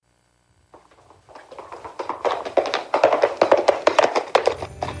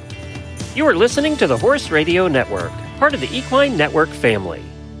You are listening to the Horse Radio Network, part of the Equine Network family.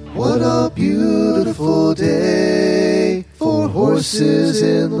 What a beautiful day for horses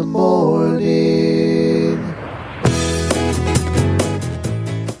in the morning.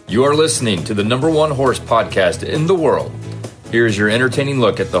 You are listening to the #1 horse podcast in the world. Here's your entertaining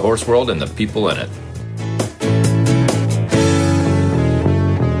look at the horse world and the people in it.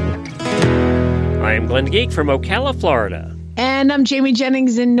 I am Glenn Geek from Ocala, Florida. And I'm Jamie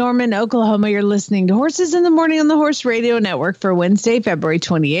Jennings in Norman, Oklahoma. You're listening to Horses in the Morning on the Horse Radio Network for Wednesday, February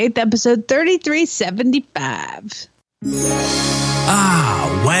 28th, episode 3375.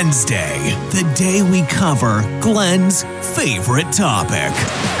 Ah, Wednesday, the day we cover Glenn's favorite topic,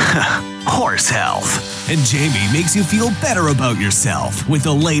 horse health. And Jamie makes you feel better about yourself with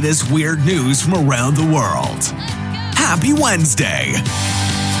the latest weird news from around the world. Happy Wednesday.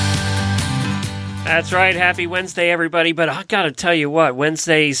 That's right. Happy Wednesday, everybody. But I got to tell you what,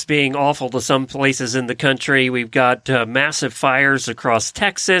 Wednesday's being awful to some places in the country. We've got massive fires across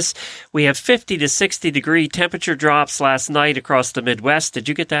Texas. We have 50 to 60 degree temperature drops last night across the Midwest. Did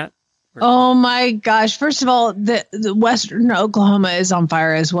you get that? Oh my gosh. First of all, the western Oklahoma is on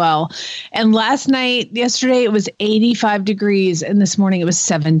fire as well. And yesterday, it was 85 degrees, and this morning it was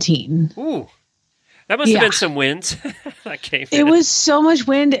 17. Ooh. That must have been some winds that came in. It was so much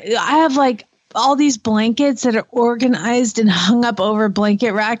wind. I have all these blankets that are organized and hung up over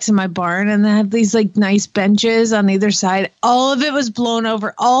blanket racks in my barn, and I have these nice benches on either side. All of it was blown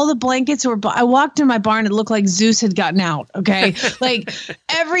over. All the blankets were. I walked in my barn; it looked like Zeus had gotten out. Okay,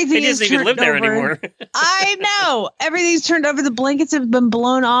 everything. He doesn't even live there anymore. I know everything's turned over. The blankets have been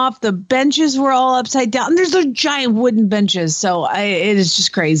blown off. The benches were all upside down. There's those giant wooden benches, so it is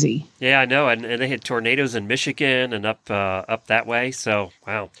just crazy. Yeah, I know, and they had tornadoes in Michigan and up that way. So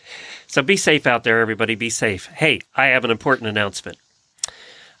wow. So be safe out there, everybody. Be safe. Hey, I have an important announcement.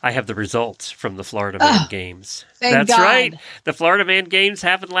 I have the results from the Florida Man Games. Thank That's God. right. The Florida Man Games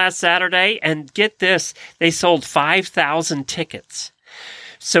happened last Saturday, and get this, they sold 5,000 tickets.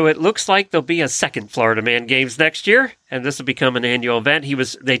 So it looks like there'll be a second Florida Man Games next year, and this will become an annual event.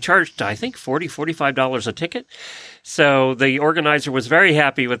 They charged, I think, $45 a ticket. So the organizer was very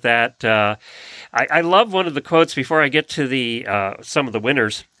happy with that. I love one of the quotes before I get to some of the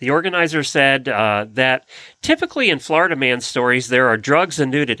winners. The organizer said that typically in Florida Man stories, there are drugs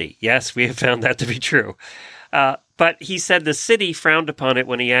and nudity. Yes, we have found that to be true. But he said the city frowned upon it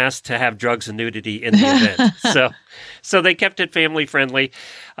when he asked to have drugs and nudity in the event. So they kept it family friendly,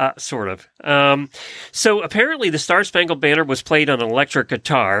 sort of. So apparently the Star Spangled Banner was played on an electric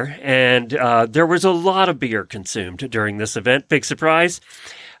guitar, and there was a lot of beer consumed during this event. Big surprise.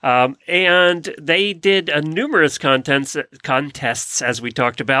 And they did numerous contests, as we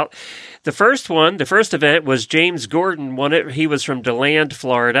talked about. The first event was James Gordon won it. He was from DeLand,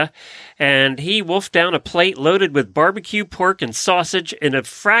 Florida, and he wolfed down a plate loaded with barbecue, pork, and sausage in a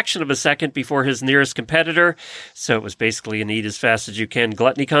fraction of a second before his nearest competitor. So it was basically an eat as fast as you can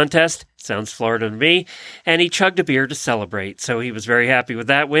gluttony contest. Sounds Florida to me. And he chugged a beer to celebrate, so he was very happy with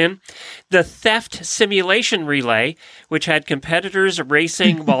that win. The theft simulation relay, which had competitors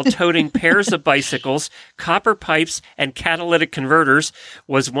racing while toting pairs of bicycles, copper pipes, and catalytic converters,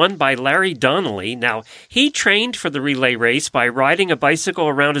 was won by Larry Donnelly. Now, he trained for the relay race by riding a bicycle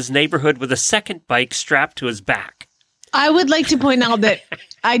around his neighborhood with a second bike strapped to his back. I would like to point out that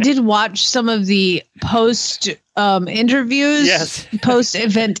I did watch some of the interviews,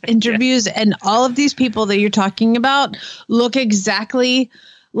 post-event interviews, and all of these people that you're talking about look exactly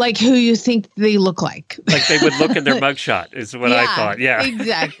like who you think they look like. Like they would look in their mugshot is what I thought. Yeah,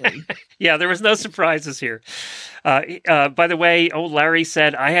 exactly. Yeah, there was no surprises here. By the way, old Larry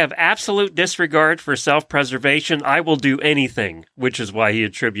said, "I have absolute disregard for self-preservation. I will do anything," which is why he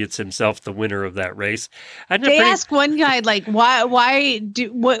attributes himself the winner of that race. Ask one guy,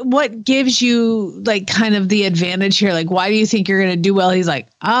 what gives you kind of the advantage here? Why do you think you're going to do well? He's like,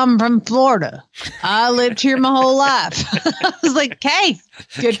 I'm from Florida. I lived here my whole life. I was like, hey,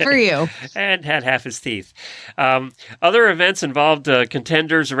 good for you. And had half his teeth. Other events involved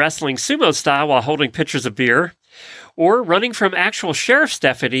contenders wrestling sumo style while holding pitchers of beer, or running from actual sheriff's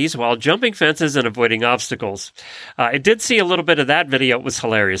deputies while jumping fences and avoiding obstacles. I did see a little bit of that video. It was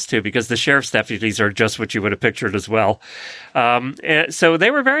hilarious, too, because the sheriff's deputies are just what you would have pictured as well. And so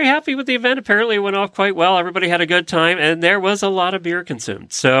they were very happy with the event. Apparently, it went off quite well. Everybody had a good time, and there was a lot of beer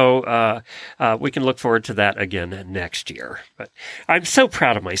consumed. So we can look forward to that again next year. But I'm so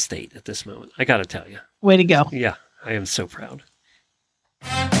proud of my state at this moment. I got to tell you. Way to go. Yeah, I am so proud.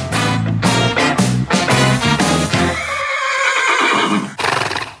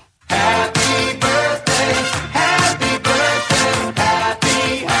 Happy birthday, happy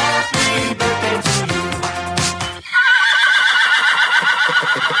birthday, happy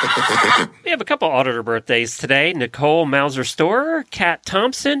auditor birthdays today. Nicole Mauser-Storer, Kat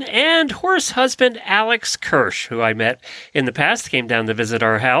Thompson, and horse husband Alex Kirsch, who I met in the past, came down to visit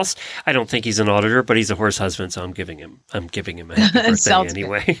our house. I don't think he's an auditor, but he's a horse husband, so I'm giving him a happy birthday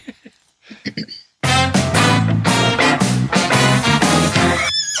anyway.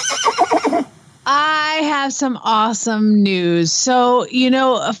 I have some awesome news. So,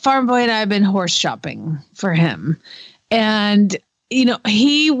 Farm Boy and I have been horse shopping for him. And,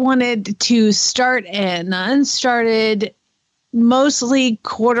 he wanted to start an unstarted, mostly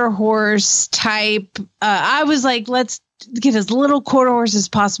quarter horse type. I was like, let's get as little quarter horse as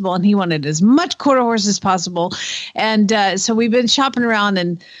possible. And he wanted as much quarter horse as possible. And so we've been shopping around,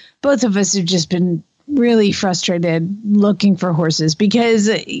 and both of us have just been really frustrated looking for horses because,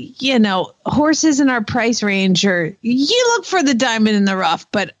 horses in our price range you look for the diamond in the rough,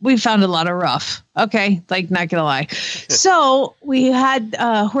 but we found a lot of rough. Okay. Not gonna lie. So we had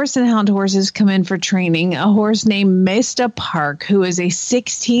horse and hound horses come in for training. A horse named Mesta Park, who is a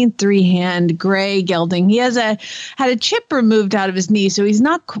 16 3-hand gray gelding. He had a chip removed out of his knee. So he's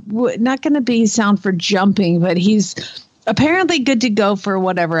not going to be sound for jumping, but he's apparently good to go for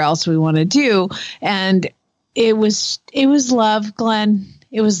whatever else we want to do. And it was love, Glenn.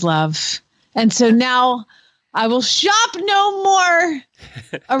 It was love. And so now I will shop no more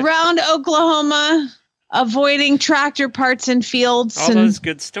around Oklahoma, avoiding tractor parts and fields. All those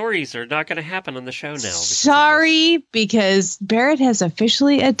good stories are not going to happen on the show now. Sorry, because Barrett has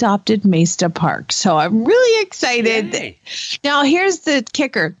officially adopted Mesta Park. So I'm really excited. Yay. Now, here's the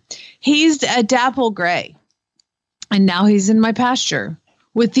kicker. He's a dapple gray. And now he's in my pasture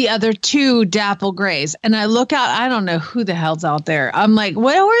with the other 2 dapple grays. And I look out, I don't know who the hell's out there. I'm like,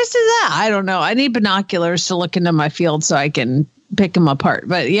 what horse is that? I don't know. I need binoculars to look into my field so I can pick him apart.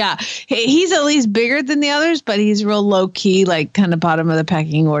 But yeah, he's at least bigger than the others, but he's real low key, kind of bottom of the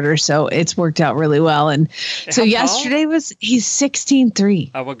pecking order. So it's worked out really well. And so yesterday he's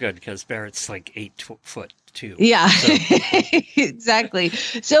 16'3". Oh, well, good, because Barrett's 8 foot. Too. Yeah, so. Exactly.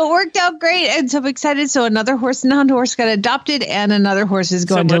 So it worked out great, and so I'm excited. So another horse and hound horse got adopted, and another horse is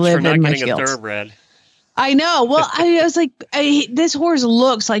going to live in my field. A thoroughbred. I know. Well, I was like, this horse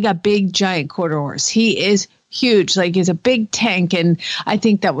looks like a big giant quarter horse. He is huge, he's a big tank, and I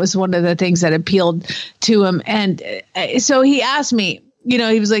think that was one of the things that appealed to him. And so he asked me.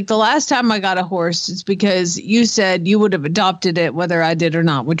 He was like, the last time I got a horse, it's because you said you would have adopted it whether I did or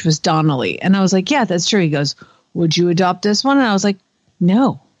not, which was Donnelly. And I was like, yeah, that's true. He goes, would you adopt this one? And I was like,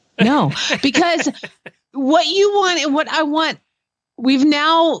 no, because what you want and what I want, we've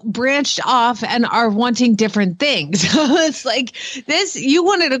now branched off and are wanting different things. It's like this, you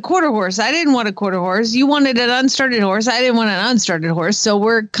wanted a quarter horse. I didn't want a quarter horse. You wanted an unstarted horse. I didn't want an unstarted horse. So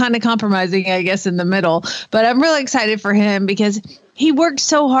we're kind of compromising, I guess, in the middle. But I'm really excited for him because he worked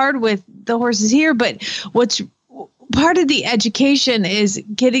so hard with the horses here. But what's part of the education is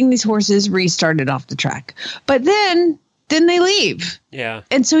getting these horses restarted off the track. But then they leave. Yeah.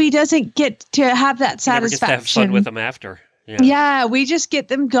 And so he doesn't get to have that satisfaction. Never gets to have fun with them after. Yeah, we just get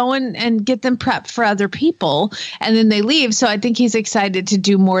them going and get them prepped for other people, and then they leave. So I think he's excited to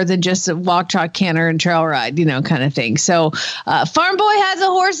do more than just a walk, trot, canter, and trail ride, kind of thing. So Farm Boy has a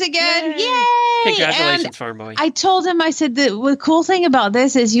horse again. Yay! Congratulations, and Farm Boy. I told him, I said, the cool thing about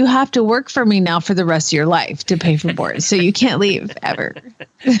this is you have to work for me now for the rest of your life to pay for board. So you can't leave ever.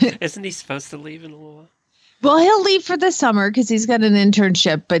 Isn't he supposed to leave in a little while? Well, he'll leave for the summer because he's got an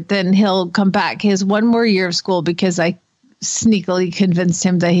internship, but then he'll come back. He has one more year of school because I sneakily convinced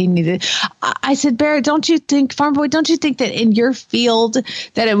him that he needed. I said, Barrett, Farm Boy, don't you think that in your field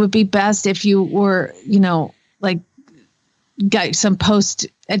that it would be best if you were, got some post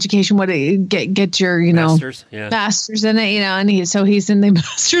education, get your, masters, masters in it, and he's in the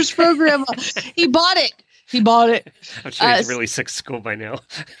master's program. He bought it. I'm sure he's really sick of school by now.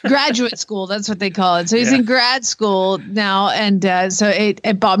 Graduate school, that's what they call it. So he's in grad school now, and so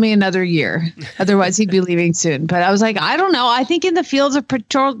it bought me another year. Otherwise, he'd be leaving soon. But I was like, I don't know. I think in the fields of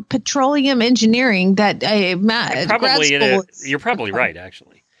petroleum engineering, that you're probably right,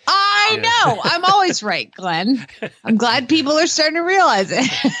 actually. I know. I'm always right, Glenn. I'm glad people are starting to realiase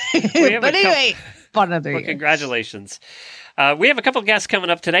it. But anyway, bought another year. Congratulations. We have a couple of guests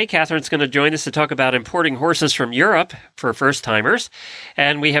coming up today. Catherine's going to join us to talk about importing horses from Europe for first-timers.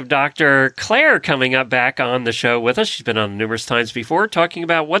 And we have Dr. Claire coming up back on the show with us. She's been on numerous times before, talking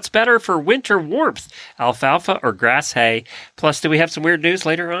about what's better for winter warmth, alfalfa or grass hay. Plus, do we have some weird news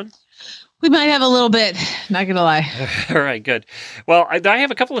later on? We might have a little bit, not going to lie. All right, good. Well, I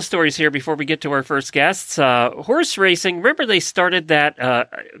have a couple of stories here before we get to our first guests. Horse racing, remember they started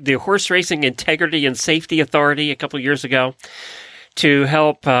the Horse Racing Integrity and Safety Authority a couple of years ago? to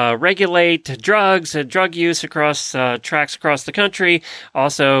help regulate drugs and drug use across tracks across the country.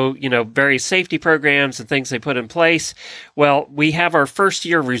 Also, various safety programs and things they put in place. Well, we have our first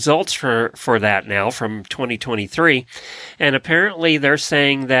year results for that now from 2023. And apparently they're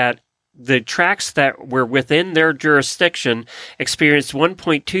saying that the tracks that were within their jurisdiction experienced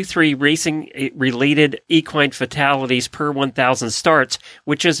 1.23 racing-related equine fatalities per 1,000 starts,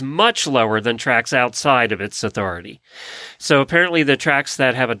 which is much lower than tracks outside of its authority. So apparently the tracks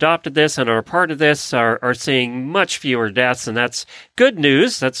that have adopted this and are part of this are seeing much fewer deaths, and that's good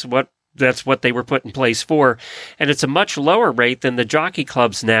news. That's what they were put in place for. And it's a much lower rate than the Jockey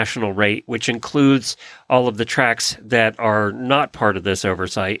Club's national rate, which includes all of the tracks that are not part of this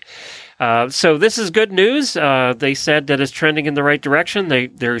oversight. So this is good news. They said that it's trending in the right direction.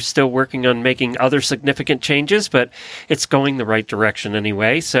 They're still working on making other significant changes, but it's going the right direction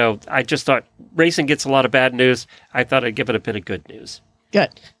anyway. So I just thought racing gets a lot of bad news. I thought I'd give it a bit of good news.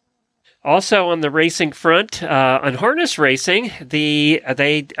 Good. Also on the racing front, on harness racing, they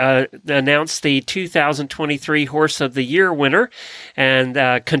announced the 2023 Horse of the Year winner, and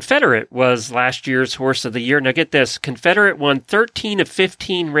Confederate was last year's Horse of the Year. Now get this, Confederate won 13 of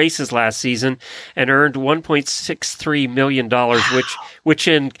 15 races last season and earned $1.63 million, which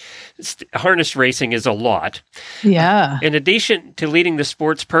in harness racing is a lot. Yeah. In addition to leading the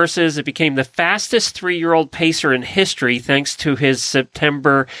sport's purses, it became the fastest 3-year-old pacer in history thanks to his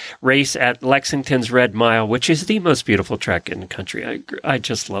September race at Lexington's Red Mile, which is the most beautiful track in the country. I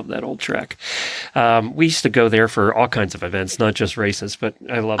just love that old track. We used to go there for all kinds of events, not just races, but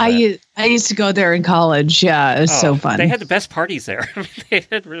I love that. I used to go there in college. Yeah, it was so fun. They had the best parties there. They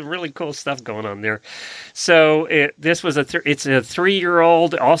had really cool stuff going on there. So it's a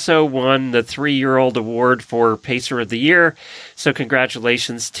 3-year-old, also won the 3-year-old award for Pacer of the Year. So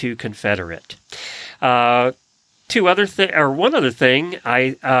congratulations to Confederate. One other thing,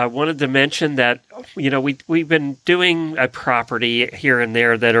 I wanted to mention that, we've been doing a property here and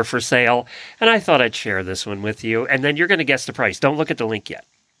there that are for sale, and I thought I'd share this one with you, and then you're going to guess the price. Don't look at the link yet.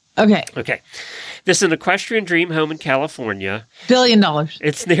 Okay. This is an equestrian dream home in California. $1 billion.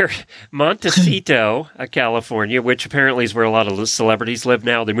 It's near Montecito, California, which apparently is where a lot of celebrities live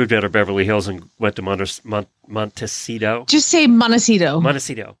now. They moved out of Beverly Hills and went to Montecito. Just say Montecito.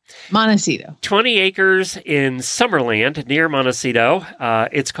 Montecito. 20 acres in Summerland near Montecito.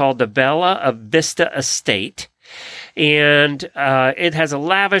 It's called the Bella Vista Estate. And it has a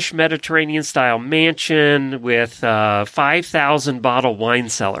lavish Mediterranean-style mansion with 5,000 bottle wine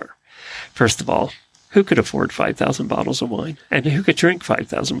cellar. First of all, who could afford 5,000 bottles of wine? And who could drink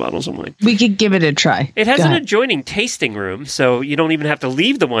 5,000 bottles of wine? We could give it a try. It has an adjoining tasting room, so you don't even have to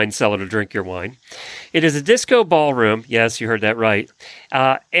leave the wine cellar to drink your wine. It is a disco ballroom. Yes, you heard that right.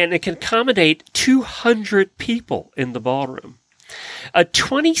 And it can accommodate 200 people in the ballroom. A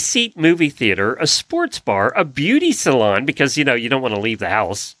 20-seat movie theater, a sports bar, a beauty salon, because, you don't want to leave the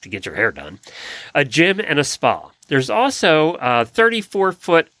house to get your hair done, a gym, and a spa. There's also a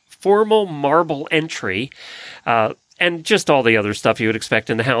 34-foot formal marble entry, and just all the other stuff you would expect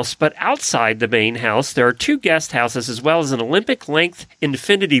in the house. But outside the main house, there are 2 guest houses as well as an Olympic-length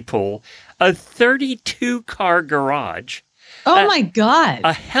infinity pool, a 32-car garage. Oh, my God.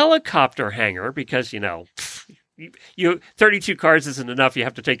 A helicopter hangar, because, 32 cars isn't enough. You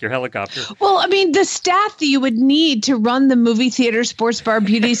have to take your helicopter. Well, I mean, the staff that you would need to run the movie theater, sports bar,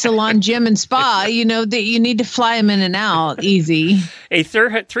 beauty salon, gym, and spa, that you need to fly them in and out easy.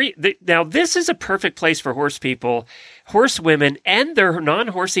 Now, this is a perfect place for horse people, horse women, and their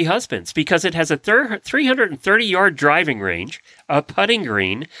non-horsey husbands, because it has a 330-yard driving range, a putting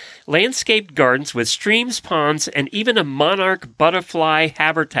green, landscaped gardens with streams, ponds, and even a monarch butterfly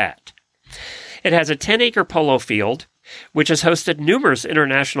habitat. It has a 10-acre polo field, which has hosted numerous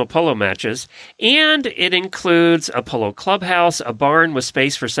international polo matches, and it includes a polo clubhouse, a barn with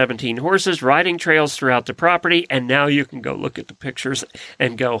space for 17 horses, riding trails throughout the property, and now you can go look at the pictures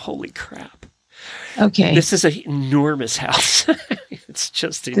and go, holy crap. Okay. This is an enormous house. It's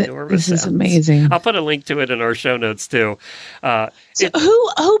just enormous. This is amazing. I'll put a link to it in our show notes too.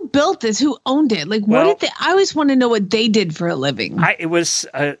 Who built this? Who owned it? What did they? I always want to know what they did for a living.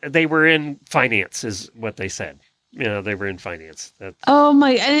 They were in finance, is what they said. They were in finance. Oh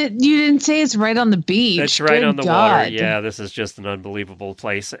my! And you didn't say it's right on the beach. It's right on the water. Yeah, this is just an unbelievable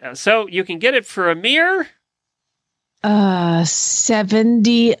place. So you can get it for a mere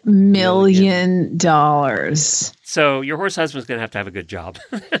 $70 million. So your horse husband's going to have a good job.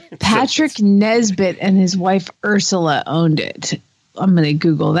 Patrick Nesbitt and his wife Ursula owned it. I'm going to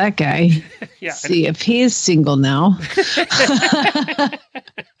Google that guy. Yeah. See if he is single now.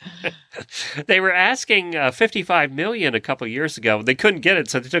 They were asking $55 million a couple of years ago. They couldn't get it,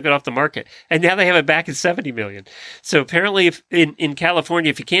 so they took it off the market. And now they have it back at $70 million. So apparently if in California,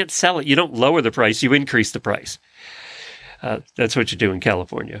 if you can't sell it, you don't lower the price, you increase the price. That's what you do in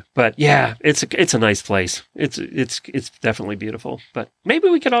California. But yeah, it's a nice place. It's definitely beautiful. But maybe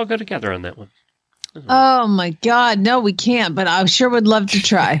we could all go together on that one. Oh my God. No, we can't, but I sure would love to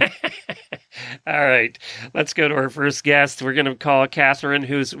try. All right. Let's go to our first guest. We're going to call Catherine,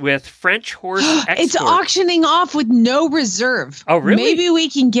 who's with French Horse Export. It's auctioning off with no reserve. Oh, really? Maybe we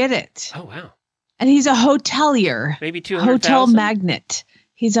can get it. Oh, wow. And he's a hotelier. Maybe 200,000? Hotel magnate.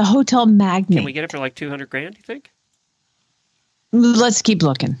 He's a hotel magnate. Can we get it for like 200 grand, you think? Let's keep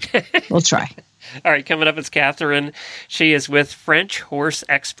looking. We'll try. All right, coming up is Catherine. She is with French Horse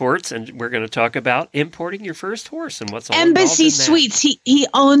Exports, and we're going to talk about importing your first horse and what's all Embassy involved in that. Suites. He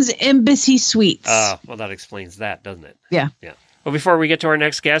owns Embassy Suites. Well, that explains that, doesn't it? Yeah. Yeah. Well, before we get to our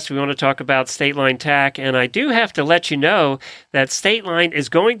next guest, we want to talk about State Line Tack, and I do have to let you know that State Line is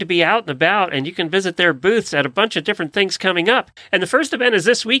going to be out and about, and you can visit their booths at a bunch of different things coming up. And the first event is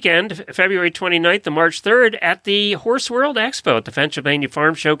this weekend, February 29th to March 3rd, at the Horse World Expo at the Pennsylvania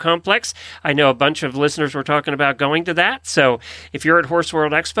Farm Show Complex. I know a bunch of listeners were talking about going to that, so if you're at Horse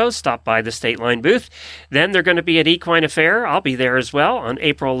World Expo, stop by the State Line booth. Then they're going to be at Equine Affair. I'll be there as well on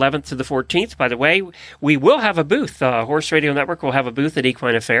April 11th to the 14th. By the way, we will have a booth. Horse Radio Network will have a booth at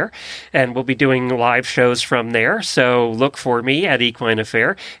Equine Affair, and we'll be doing live shows from there. So look for me at Equine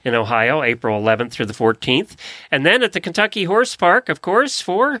Affair in Ohio, April 11th through the 14th. And then at the Kentucky Horse Park, of course,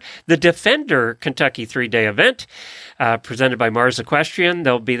 for the Defender Kentucky 3-day event presented by Mars Equestrian.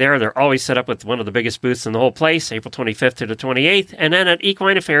 They'll be there. They're always set up with one of the biggest booths in the whole place, April 25th to the 28th. And then at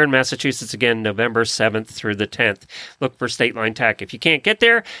Equine Affair in Massachusetts again, November 7th through the 10th. Look for State Line Tack. If you can't get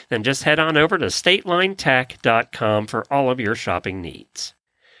there, then just head on over to statelinetack.com for all of your shopping needs.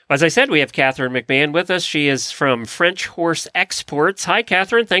 As I said, we have Catherine McMahon with us. She is from French Horse Exports. Hi,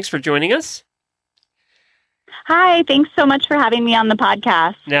 Catherine. Thanks for joining us. Hi, thanks so much for having me on the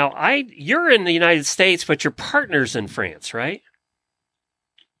podcast. Now, you're in the United States, but your partner's in France, right?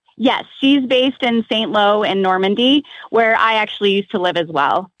 Yes, she's based in St. Lo in Normandy, where I actually used to live as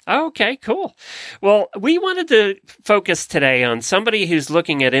well. Okay, cool. Well, we wanted to focus today on somebody who's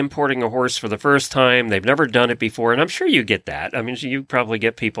looking at importing a horse for the first time. They've never done it before, and I'm sure you get that. I mean, you probably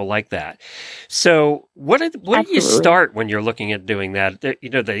get people like that. So what do you start when you're looking at doing that?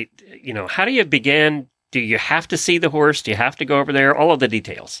 How do you begin? Do you have to see the horse? Do you have to go over there? All of the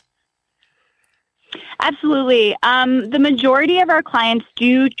details. Absolutely. The majority of our clients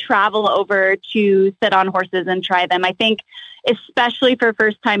do travel over to sit on horses and try them. I think especially for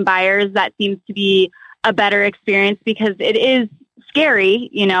first-time buyers, that seems to be a better experience because it is scary,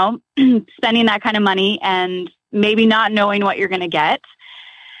 spending that kind of money and maybe not knowing what you're going to get.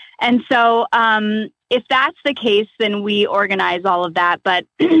 And so if that's the case, then we organize all of that. But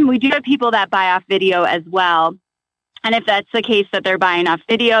we do have people that buy off video as well. And if that's the case that they're buying off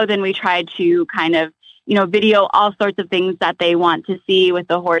video, then we try to kind of, video all sorts of things that they want to see with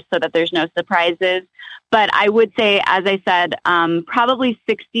the horse so that there's no surprises. But I would say, as I said, probably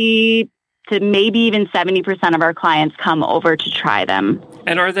 60 to maybe even 70% of our clients come over to try them.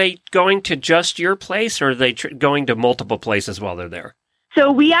 And are they going to just your place, or are they going to multiple places while they're there? So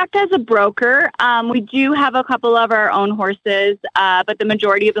we act as a broker. We do have a couple of our own horses, but the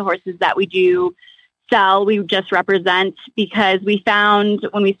majority of the horses that we do sell, we just represent, because we found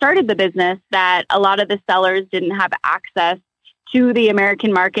when we started the business that a lot of the sellers didn't have access to the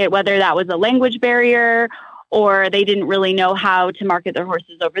American market, whether that was a language barrier or they didn't really know how to market their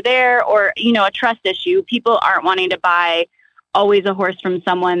horses over there, or, a trust issue. People aren't wanting to buy always a horse from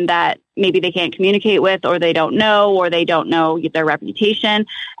someone that maybe they can't communicate with, or they don't know their reputation.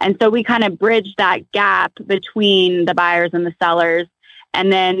 And so we kind of bridge that gap between the buyers and the sellers. And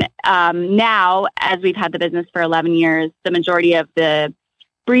then now, as we've had the business for 11 years, the majority of the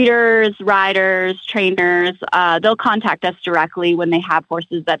breeders, riders, trainers, they'll contact us directly when they have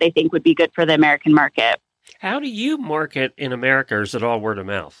horses that they think would be good for the American market. How do you market in America, or is it all word of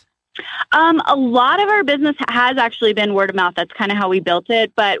mouth? A lot of our business has actually been word of mouth. That's kind of how we built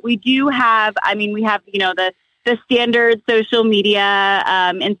it. But we do have, we have, the standard social media,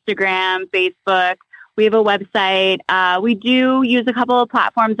 Instagram, Facebook. We have a website. We do use a couple of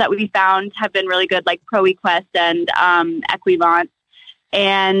platforms that we found have been really good, like ProEquest and Equivance.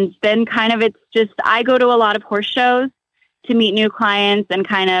 And then kind of it's just, I go to a lot of horse shows to meet new clients and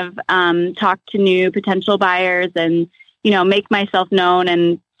kind of talk to new potential buyers and, make myself known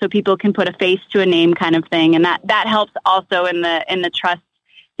and so people can put a face to a name kind of thing. And that helps also in the trust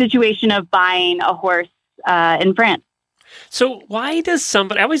situation of buying a horse in France. So why does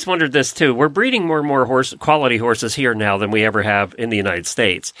somebody, I always wondered this too, we're breeding more and more quality horses here now than we ever have in the United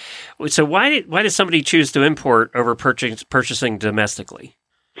States. So why does somebody choose to import over purchasing domestically?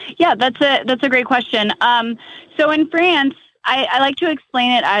 Yeah, that's a great question. So in France, I like to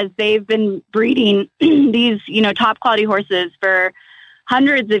explain it as they've been breeding these, top quality horses for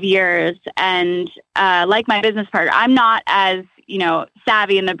hundreds of years. And like my business partner, I'm not as,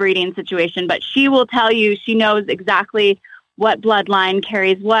 savvy in the breeding situation, but she will tell you she knows exactly what bloodline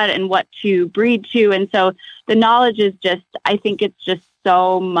carries what and what to breed to. And so the knowledge is I think it's just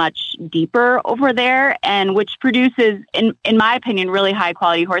so much deeper over there, and which produces, in my opinion, really high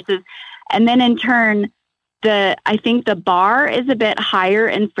quality horses. And then in turn, I think the bar is a bit higher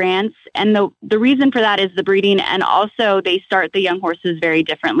in France. And the reason for that is the breeding. And also they start the young horses very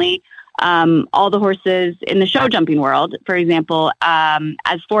differently. All the horses in the show jumping world, for example,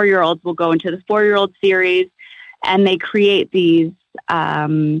 as 4-year-olds will go into the 4-year-old series, and they create these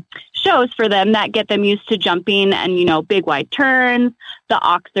shows for them that get them used to jumping and, big wide turns. The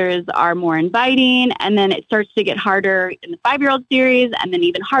oxers are more inviting, and then it starts to get harder in the 5-year-old series, and then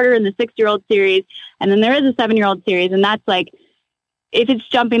even harder in the 6-year-old series. And then there is a 7-year-old series, and that's like, if it's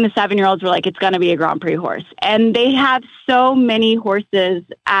jumping the 7-year-olds, we're like, it's going to be a Grand Prix horse. And they have so many horses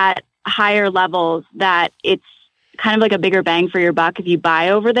at higher levels that it's kind of like a bigger bang for your buck if you buy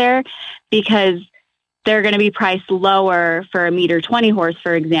over there, because they're going to be priced lower for a meter 20 horse,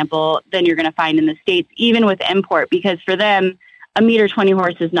 for example, than you're going to find in the States, even with import, because for them, a meter 20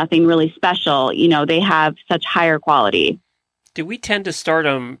 horse is nothing really special. They have such higher quality. Do we tend to start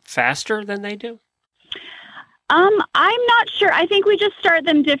them faster than they do? I'm not sure. I think we just start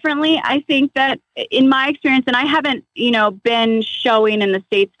them differently. I think that in my experience, and I haven't, been showing in the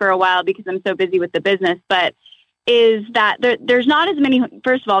States for a while because I'm so busy with the business, but is that there's not as many,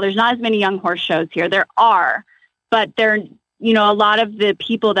 first of all, there's not as many young horse shows here. There are, but a lot of the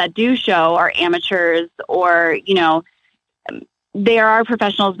people that do show are amateurs, or, they are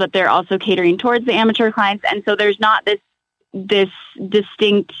professionals, but they're also catering towards the amateur clients. And so there's not this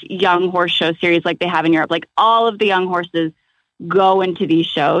distinct young horse show series like they have in Europe. Like all of the young horses go into these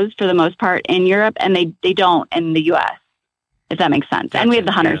shows for the most part in Europe, and they don't in the US, if that makes sense. Gotcha. And we have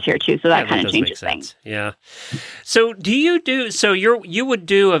the hunters here too, so that kind of changes things. Yeah. So you would do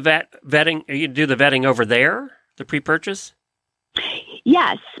vetting, you do the vetting over there, the pre-purchase?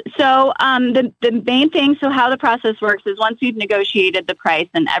 Yes. So the main thing, so how the process works is once we've negotiated the price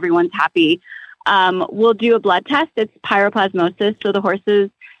and everyone's happy, we'll do a blood test. It's pyroplasmosis. So the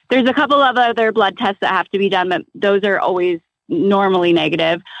horses, there's a couple of other blood tests that have to be done, but those are always normally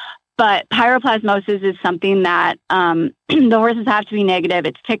negative. But pyroplasmosis is something that the horses have to be negative.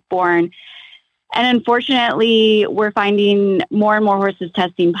 It's tick-borne. And unfortunately, we're finding more and more horses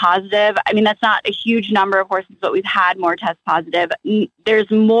testing positive. I mean, that's not a huge number of horses, but we've had more tests positive.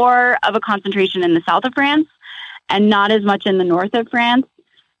 There's more of a concentration in the south of France and not as much in the north of France.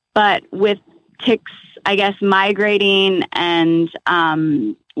 But with ticks, I guess, migrating, and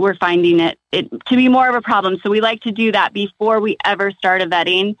we're finding it to be more of a problem. So we like to do that before we ever start a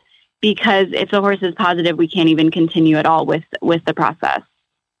vetting, because if the horse is positive, we can't even continue at all with the process.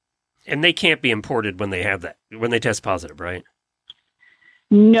 And they can't be imported when they have that, when they test positive, right?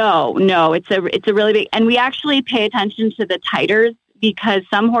 No, it's a really big, and we actually pay attention to the titers, because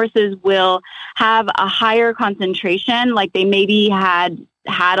some horses will have a higher concentration, like they maybe had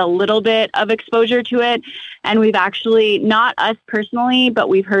a little bit of exposure to it. And we've actually, not us personally, but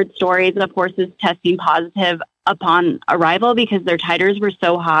we've heard stories of horses testing positive upon arrival because their titers were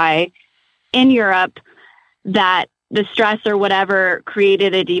so high in Europe that the stress or whatever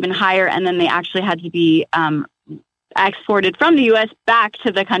created it even higher. And then they actually had to be exported from the U.S. back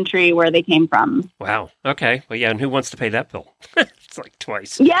to the country where they came from. Wow. Okay. Well, yeah. And who wants to pay that bill? It's like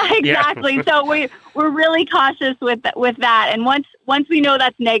twice. Yeah, exactly. Yeah. So we're really cautious with that. And once we know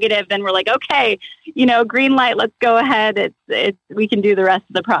that's negative, then we're like, okay, green light, let's go ahead. We can do the rest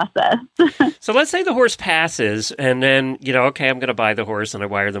of the process. So let's say the horse passes, and then, okay, I'm going to buy the horse and I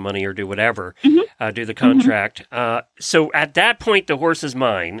wire the money or do whatever, do the contract. So at that point, the horse is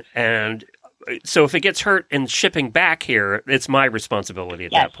mine. And so if it gets hurt in shipping back here, it's my responsibility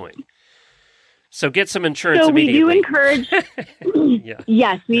at that point. So get some insurance immediately. So we do encourage.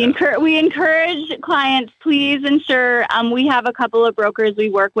 Yes, we encourage clients, please insure. We have a couple of brokers we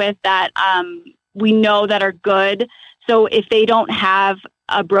work with that we know that are good. So if they don't have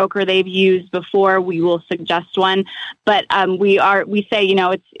a broker they've used before, we will suggest one. But we say,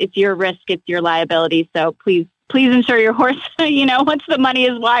 it's your risk, it's your liability. So please please insure your horse, once the money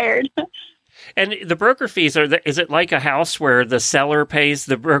is wired. And the broker fees, is it like a house where the seller pays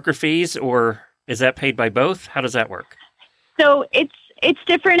the broker fees, or is that paid by both? How does that work? So it's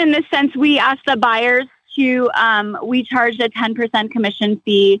different in this sense. We ask the buyers to, we charge a 10% commission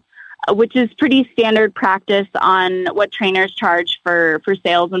fee, which is pretty standard practice on what trainers charge for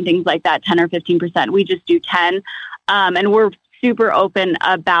sales and things like that, 10 or 15%. We just do 10. And we're super open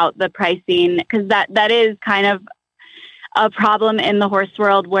about the pricing, because that is kind of a problem in the horse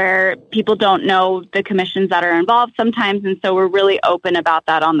world where people don't know the commissions that are involved sometimes. And so we're really open about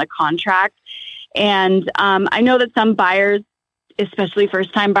that on the contract. And I know that some buyers, especially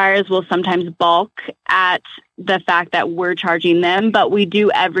first-time buyers, will sometimes balk at the fact that we're charging them, but we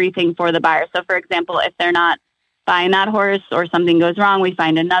do everything for the buyer. So, for example, if they're not buying that horse or something goes wrong, we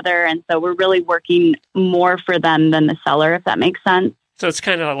find another. And so we're really working more for them than the seller, if that makes sense. So it's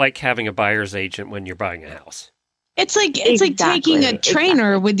kind of like having a buyer's agent when you're buying a house. It's like taking a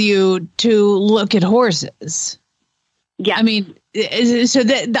trainer with you to look at horses. Yeah. I mean, so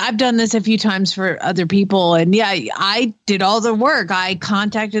I've done this a few times for other people, and I did all the work. I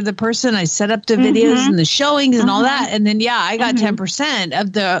contacted the person, I set up the videos and the showings and all that, and then I got 10%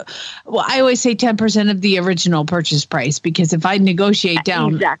 of the. Well, I always say 10% of the original purchase price, because if I negotiate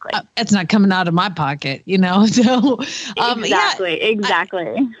down, it's not coming out of my pocket, So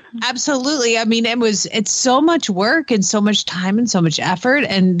exactly. Absolutely. I mean, it's so much work and so much time and so much effort,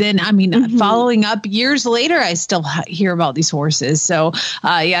 and then following up years later, I still hear about these horses. So,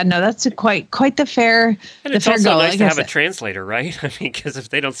 that's quite the fair. And it's fair also go, nice to have a translator, right? I mean, because if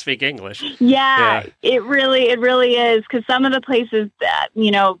they don't speak English, it really is. Because some of the places that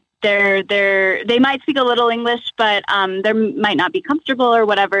they might speak a little English, but they might not be comfortable or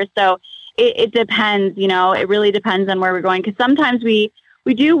whatever. So it depends. It really depends on where we're going. Because sometimes we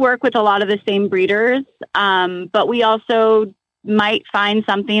do work with a lot of the same breeders, but we also might find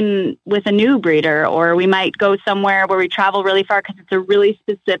something with a new breeder, or we might go somewhere where we travel really far because it's a really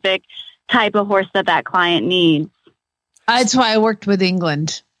specific type of horse that client needs. That's why I worked with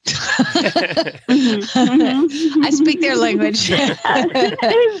England. I speak their language.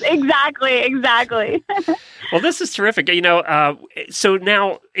 Exactly. Well, this is terrific. So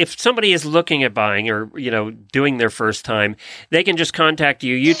now if somebody is looking at buying or, doing their first time, they can just contact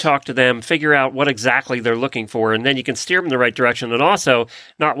you. You talk to them, figure out what exactly they're looking for, and then you can steer them in the right direction and also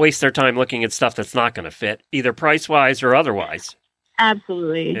not waste their time looking at stuff that's not going to fit, either price-wise or otherwise.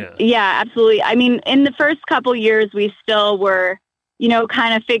 Absolutely. Yeah, absolutely. I mean, in the first couple years, we still were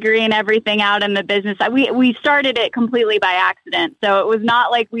kind of figuring everything out in the business. We started it completely by accident. So it was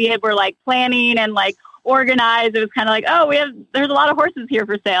not like we were like planning and like organized. It was kind of like, there's a lot of horses here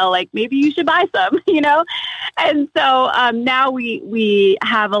for sale. Like maybe you should buy some, And so now we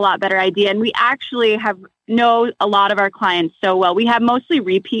have a lot better idea, and we actually know a lot of our clients so well. We have mostly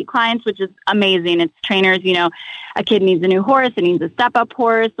repeat clients, which is amazing. It's trainers, a kid needs a new horse, it needs a step up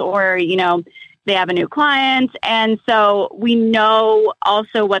horse, or, they have a new client. And so we know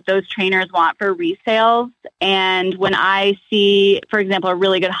also what those trainers want for resales. And when I see, for example, a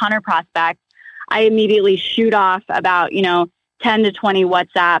really good hunter prospect, I immediately shoot off about, 10 to 20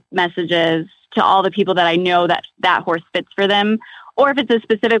 WhatsApp messages to all the people that I know that horse fits for them. Or if it's a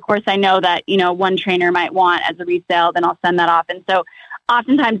specific horse I know that, one trainer might want as a resale, then I'll send that off. And so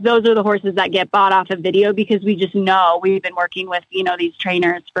oftentimes those are the horses that get bought off of video, because we just know we've been working with, these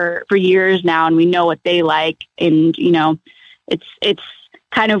trainers for years now, and we know what they like. And, it's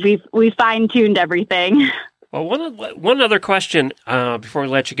kind of, we fine tuned everything. Well, one other question before we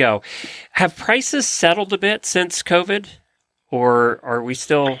let you go. Have prices settled a bit since COVID, or are they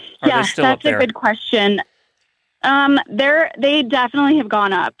still up there? Yeah, that's a good question. They definitely have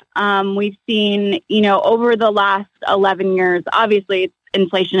gone up. We've seen, over the last 11 years, obviously it's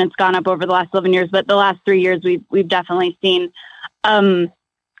inflation, it's gone up over the last 11 years, but the last 3 years we've definitely seen, a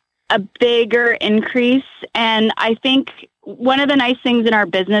bigger increase. And I think one of the nice things in our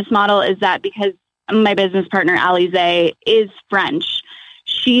business model is that because my business partner, Alize, is French,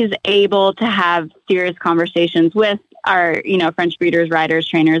 she's able to have serious conversations with our, French breeders, riders,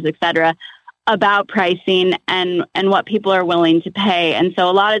 trainers, etc., about pricing and what people are willing to pay. And so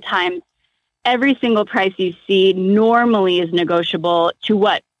a lot of times, every single price you see normally is negotiable. To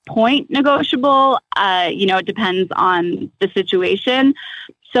what point negotiable? It depends on the situation.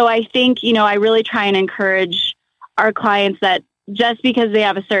 So I think, I really try and encourage our clients that just because they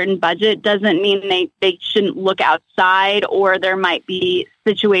have a certain budget doesn't mean they shouldn't look outside, or there might be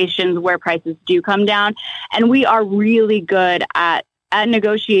situations where prices do come down. And we are really good at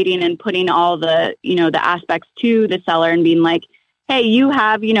negotiating and putting all the, the aspects to the seller and being like, hey, you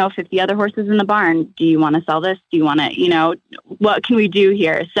have, 50 other horses in the barn. Do you want to sell this? Do you want to, what can we do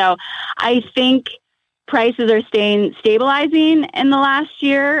here? So I think prices are stabilizing in the last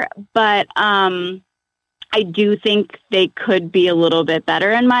year, but I do think they could be a little bit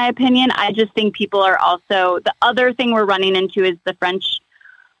better, in my opinion. I just think people are also, the other thing we're running into is the French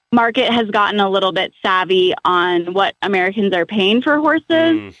market has gotten a little bit savvy on what Americans are paying for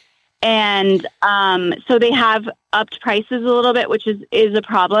horses. And so they have upped prices a little bit, which is a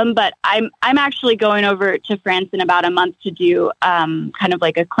problem. But I'm actually going over to France in about a month to do kind of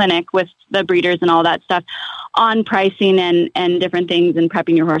like a clinic with the breeders and all that stuff on pricing and different things and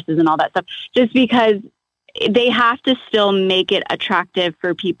prepping your horses and all that stuff, just because they have to still make it attractive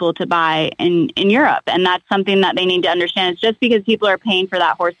for people to buy in Europe. And that's something that they need to understand. It's just because people are paying for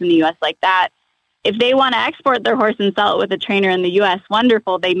that horse in the U.S. like that. If they want to export their horse and sell it with a trainer in the U.S.,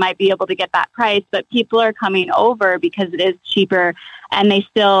 wonderful. They might be able to get that price, but people are coming over because it is cheaper and they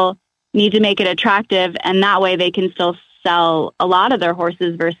still need to make it attractive. And that way they can still sell a lot of their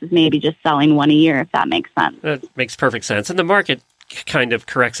horses versus maybe just selling one a year, if that makes sense. That makes perfect sense. And the market kind of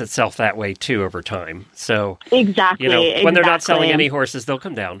corrects itself that way too over time. So exactly, when they're not selling any horses, they'll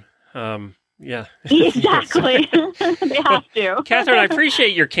come doan. Yeah, exactly. They have to. Catherine, I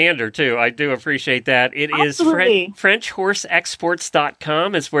appreciate your candor too. I do appreciate that. It Absolutely. is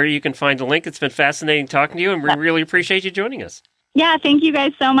FrenchHorseExports.com is where you can find the link. It's been fascinating talking to you, and we really appreciate you joining us. Yeah, thank you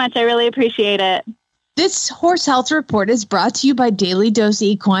guys so much. I really appreciate it. This Horse Health Report is brought to you by Daily Dose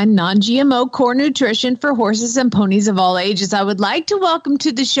Equine Non-GMO Core Nutrition for horses and ponies of all ages. I would like to welcome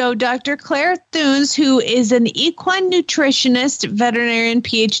to the show Dr. Claire Thunes, who is an equine nutritionist, veterinarian,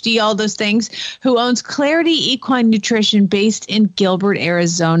 PhD, all those things, who owns Clarity Equine Nutrition based in Gilbert,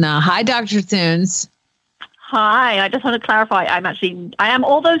 Arizona. Hi, Dr. Thunes. Hi, I just want to clarify. I am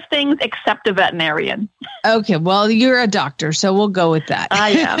all those things except a veterinarian. Okay, well, you're a doctor, so we'll go with that.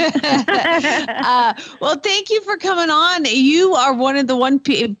 I am. Well, thank you for coming on. You are one of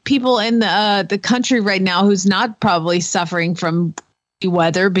the people in the country right now who's not probably suffering from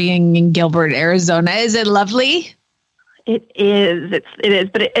weather, being in Gilbert, Arizona. Is it lovely? It is. It is.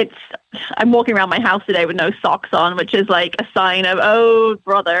 But it's. I'm walking around my house today with no socks on, which is like a sign of, oh,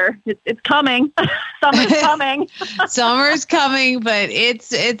 brother, it's coming. Summer's coming. Summer's coming, but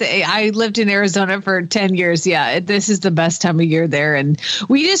it's. I lived in Arizona for 10 years. Yeah, this is the best time of year there, and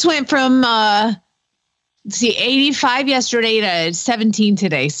we just went from 85 yesterday to 17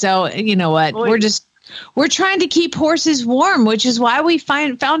 today. So you know what? Boy. We're trying to keep horses warm, which is why we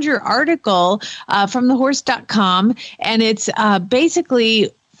found your article from thehorse.com. And it's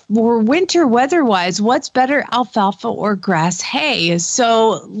basically for winter weather-wise, what's better, alfalfa or grass hay?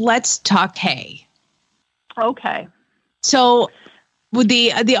 So let's talk hay. Okay. So with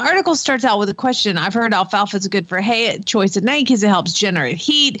the article starts out with a question. I've heard alfalfa is good for hay choice at night because it helps generate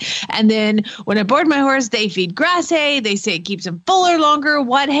heat. And then when I board my horse, they feed grass hay. They say it keeps them fuller longer.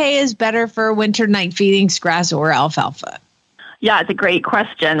 What hay is better for winter night feedings, grass or alfalfa? Yeah, it's a great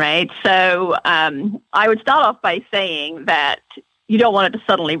question, right? So I would start off by saying that you don't want it to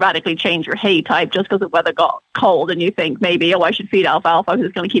suddenly radically change your hay type just because the weather got cold and you think maybe, I should feed alfalfa because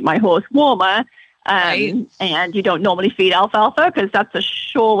it's going to keep my horse warmer. Right. And you don't normally feed alfalfa because that's a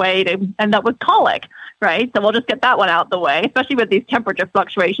sure way to end up with colic, right? So we'll just get that one out the way, especially with these temperature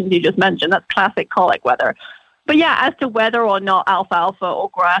fluctuations you just mentioned. That's classic colic weather. But yeah, as to whether or not alfalfa or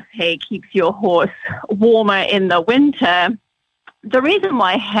grass hay keeps your horse warmer in the winter, the reason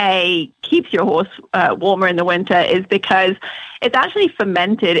why hay keeps your horse warmer in the winter is because it's actually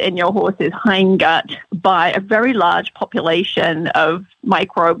fermented in your horse's hindgut by a very large population of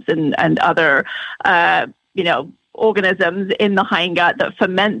microbes and other, organisms in the hindgut that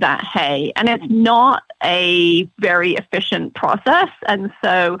ferment that hay. And it's not a very efficient process. And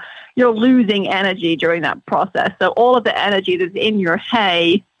so you're losing energy during that process. So all of the energy that's in your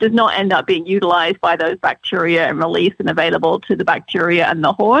hay does not end up being utilized by those bacteria and released and available to the bacteria and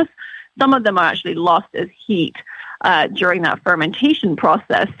the horse. Some of them are actually lost as heat during that fermentation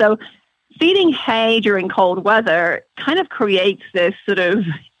process. So feeding hay during cold weather kind of creates this sort of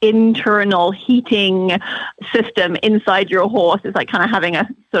internal heating system inside your horse. It's like kind of having a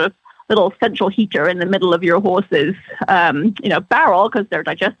sort of little central heater in the middle of your horse's, barrel, because their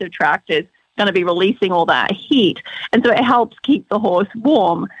digestive tract is going to be releasing all that heat. And so it helps keep the horse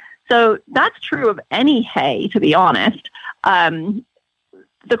warm. So that's true of any hay, to be honest. The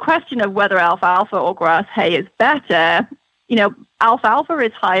question of whether alfalfa or grass hay is better, alfalfa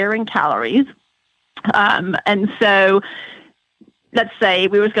is higher in calories. And so let's say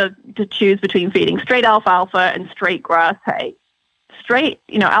we were going to choose between feeding straight alfalfa and straight grass hay.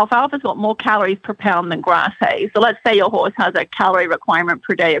 alfalfa's got more calories per pound than grass hay. So let's say your horse has a calorie requirement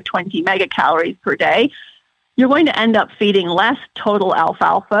per day of 20 megacalories per day. You're going to end up feeding less total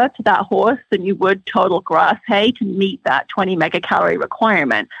alfalfa to that horse than you would total grass hay to meet that 20 megacalorie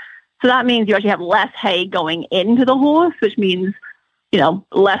requirement. So that means you actually have less hay going into the horse, which means,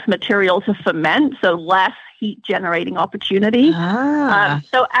 less material to ferment, so less heat generating opportunity.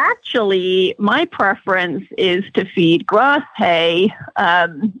 So actually, my preference is to feed grass hay,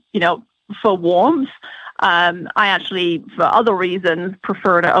 for warmth. I actually, for other reasons,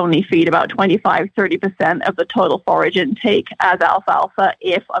 prefer to only feed about 25-30% of the total forage intake as alfalfa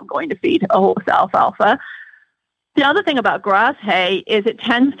if I'm going to feed a horse alfalfa. The other thing about grass hay is it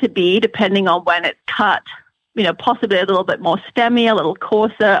tends to be, depending on when it's cut, possibly a little bit more stemmy, a little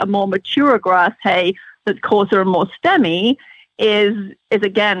coarser. A more mature grass hay that's coarser and more stemmy is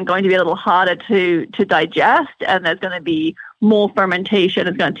again going to be a little harder to digest, and there's going to be more fermentation.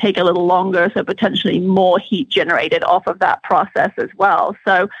 It's going to take a little longer, so potentially more heat generated off of that process as well.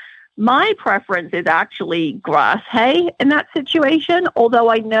 So my preference is actually grass hay in that situation, although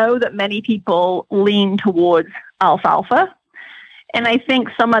I know that many people lean towards alfalfa. And I think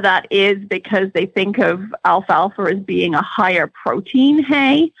some of that is because they think of alfalfa as being a higher protein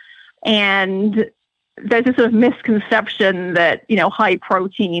hay. And there's a sort of misconception that, high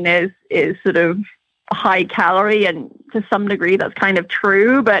protein is sort of high calorie, and to some degree that's kind of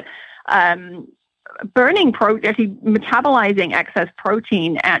true. But burning protein, actually metabolizing excess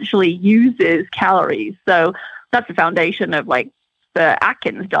protein actually uses calories. So that's the foundation of the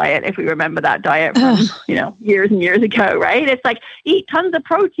Atkins diet, if we remember that diet from, years and years ago, right? It's like eat tons of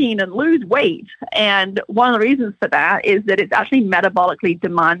protein and lose weight. And one of the reasons for that is that it's actually metabolically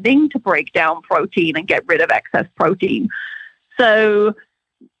demanding to break down protein and get rid of excess protein. So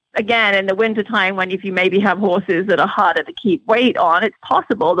again, in the wintertime, if you maybe have horses that are harder to keep weight on, it's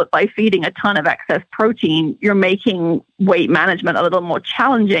possible that by feeding a ton of excess protein, you're making weight management a little more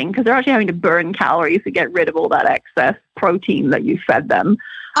challenging because they're actually having to burn calories to get rid of all that excess protein that you fed them.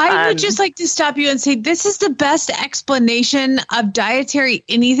 I would just like to stop you and say this is the best explanation of dietary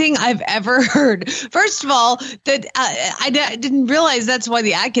anything I've ever heard. First of all, that I didn't realize that's why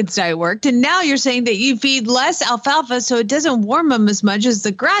the Atkins diet worked. And now you're saying that you feed less alfalfa so it doesn't warm them as much as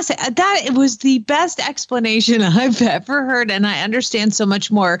the grass. That was the best explanation I've ever heard. And I understand so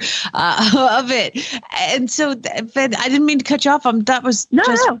much more of it. And so but I didn't mean to cut you off. That was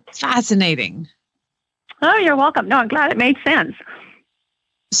fascinating. Oh, you're welcome. No, I'm glad it made sense.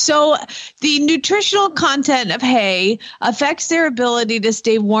 So the nutritional content of hay affects their ability to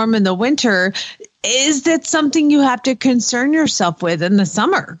stay warm in the winter. Is that something you have to concern yourself with in the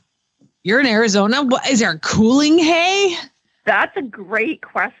summer? You're in Arizona. Is there cooling hay? That's a great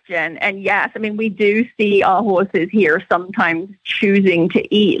question. And yes, we do see our horses here sometimes choosing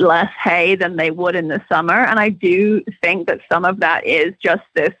to eat less hay than they would in the summer. And I do think that some of that is just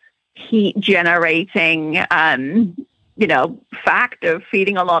this heat generating fact of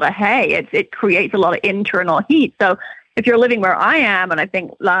feeding a lot of hay. It creates a lot of internal heat. So if you're living where I am, and I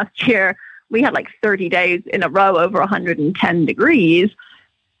think last year we had 30 days in a row over 110 degrees,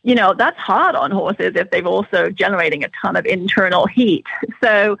 that's hard on horses if they've also generating a ton of internal heat.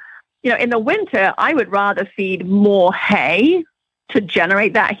 So, in the winter, I would rather feed more hay to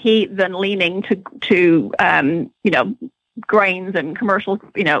generate that heat than leaning to grains and commercial,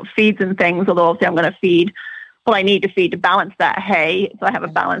 feeds and things, although obviously I'm going to feed what I need to feed to balance that hay, so I have a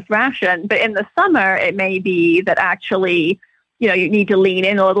balanced ration. But in the summer, it may be that actually, you need to lean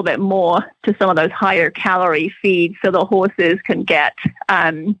in a little bit more to some of those higher calorie feeds so the horses can get,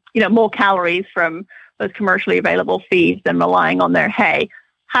 more calories from those commercially available feeds than relying on their hay.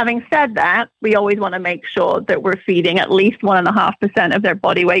 Having said that, we always want to make sure that we're feeding at least 1.5% of their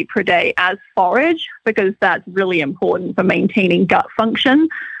body weight per day as forage, because that's really important for maintaining gut function.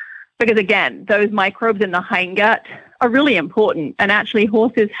 Because again, those microbes in the hindgut are really important. And actually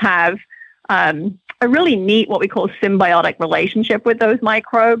horses have a really neat, what we call symbiotic relationship with those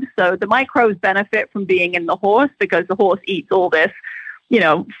microbes. So the microbes benefit from being in the horse because the horse eats all this,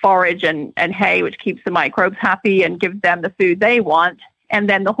 forage and hay, which keeps the microbes happy and gives them the food they want. And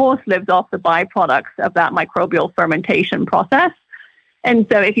then the horse lives off the byproducts of that microbial fermentation process. And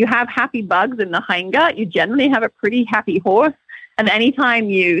so if you have happy bugs in the hindgut, you generally have a pretty happy horse. And anytime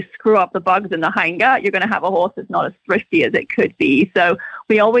you screw up the bugs in the hindgut, you're going to have a horse that's not as thrifty as it could be. So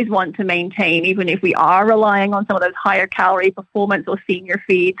we always want to maintain, even if we are relying on some of those higher calorie performance or senior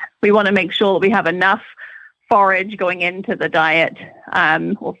feeds, we want to make sure that we have enough forage going into the diet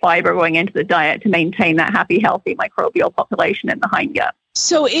or fiber going into the diet to maintain that happy, healthy microbial population in the hindgut.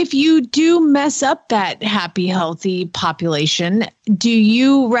 So if you do mess up that happy, healthy population, do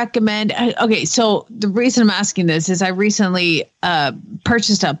you recommend, okay, so the reason I'm asking this is I recently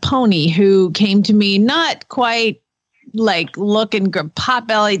purchased a pony who came to me not quite like looking pot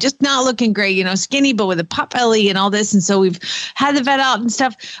belly, just not looking great, skinny, but with a pot belly and all this. And so we've had the vet out and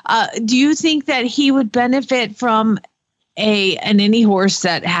stuff. Do you think that he would benefit from any horse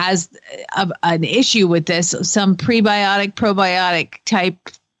that has an issue with this, some prebiotic, probiotic type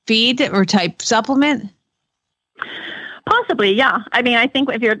feed or type supplement? Possibly, yeah. I mean, I think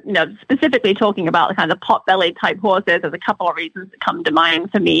if you're specifically talking about the kind of pot-bellied type horses, there's a couple of reasons that come to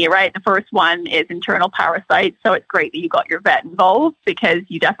mind for me, right? The first one is internal parasites. So it's great that you got your vet involved because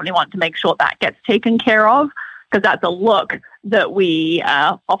you definitely want to make sure that gets taken care of because that's a look that we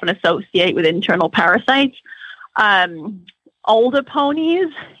often associate with internal parasites. Older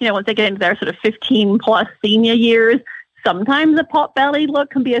ponies, once they get into their sort of 15 plus senior years, sometimes a pot-bellied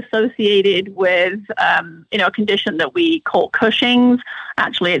look can be associated with, a condition that we call Cushing's.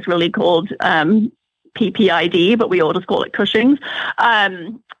 Actually, it's really called PPID, but we all just call it Cushing's.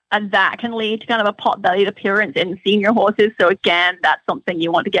 And that can lead to kind of a pot-bellied appearance in senior horses. So again, that's something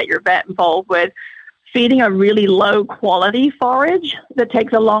you want to get your vet involved with. Feeding a really low-quality forage that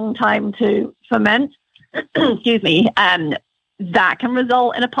takes a long time to ferment, excuse me, that can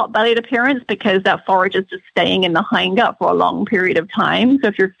result in a pot-bellied appearance because that forage is just staying in the hindgut for a long period of time. So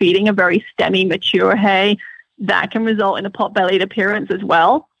if you're feeding a very stemmy, mature hay, that can result in a pot-bellied appearance as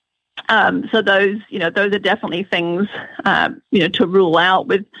well. So those are definitely things, to rule out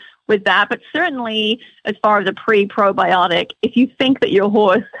with that. But certainly, as far as a pre-probiotic, if you think that your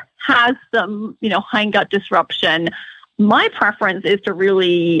horse has some, hindgut disruption, my preference is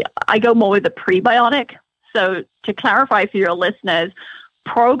to I go more with the prebiotic. So to clarify for your listeners,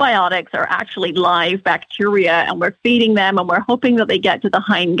 probiotics are actually live bacteria and we're feeding them and we're hoping that they get to the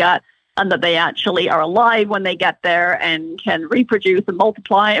hindgut and that they actually are alive when they get there and can reproduce and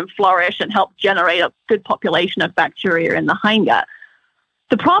multiply and flourish and help generate a good population of bacteria in the hindgut.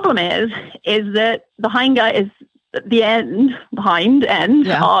 The problem is that the hindgut is the hind end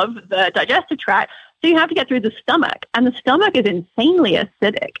of the digestive tract. So you have to get through the stomach, and the stomach is insanely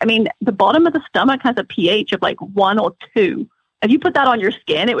acidic. I mean, the bottom of the stomach has a pH of like 1 or 2. If you put that on your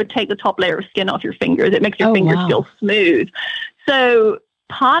skin, it would take the top layer of skin off your fingers. It makes your fingers feel smooth. So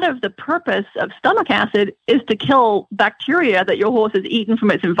part of the purpose of stomach acid is to kill bacteria that your horse has eaten from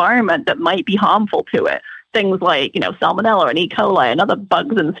its environment that might be harmful to it. Things like, salmonella and E. coli and other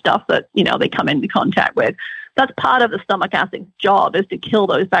bugs and stuff that, they come into contact with. That's part of the stomach acid's job is to kill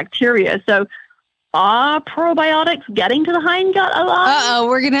those bacteria. So are probiotics getting to the hindgut alive?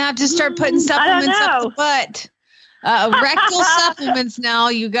 We're going to have to start putting supplements up the butt. Rectal supplements now,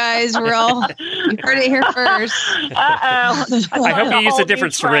 you guys. You heard it here first. I hope you use a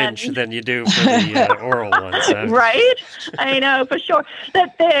different syringe than you do for the oral ones. Right? I know, for sure.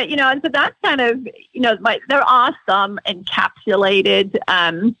 And so that's kind of, there are some encapsulated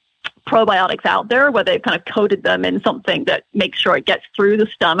probiotics out there where they've kind of coated them in something that makes sure it gets through the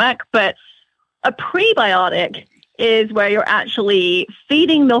stomach. But a prebiotic is where you're actually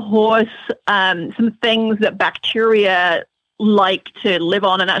feeding the horse some things that bacteria like to live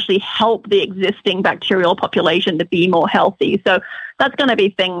on and actually help the existing bacterial population to be more healthy. So that's going to be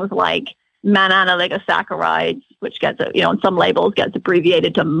things like mannan-oligosaccharides, which gets, on some labels gets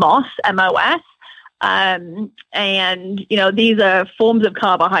abbreviated to MOS, M-O-S. And, these are forms of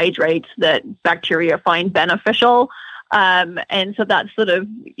carbohydrates that bacteria find beneficial. And so that's sort of,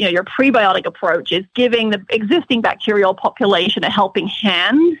 your prebiotic approach is giving the existing bacterial population a helping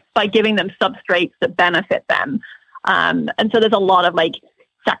hand by giving them substrates that benefit them. And so there's a lot of like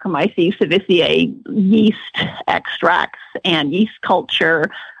Saccharomyces cerevisiae yeast extracts and yeast culture,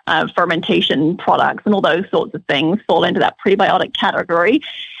 fermentation products and all those sorts of things fall into that prebiotic category.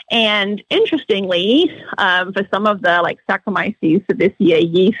 And interestingly, for some of the like Saccharomyces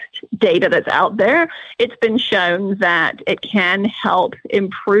cerevisiae yeast data that's out there, it's been shown that it can help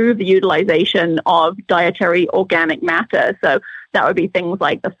improve the utilization of dietary organic matter. So that would be things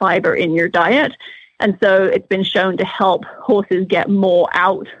like the fiber in your diet. And so it's been shown to help horses get more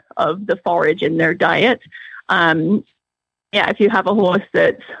out of the forage in their diet. If you have a horse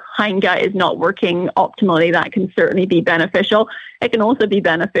that's hindgut is not working optimally, that can certainly be beneficial. It can also be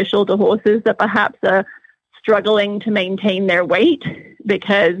beneficial to horses that perhaps are struggling to maintain their weight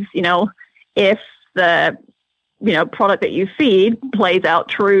because, if the, product that you feed plays out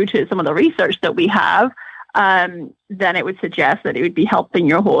true to some of the research that we have, then it would suggest that it would be helping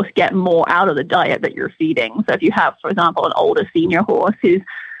your horse get more out of the diet that you're feeding. So if you have, for example, an older senior horse who's,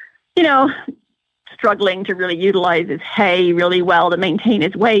 struggling to really utilize his hay really well to maintain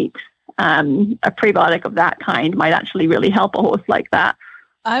his weight, a prebiotic of that kind might actually really help a horse like that.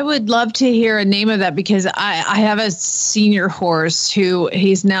 I would love to hear a name of that, because I have a senior horse who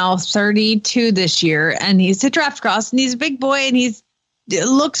he's now 32 this year, and he's a draft cross, and he's a big boy, and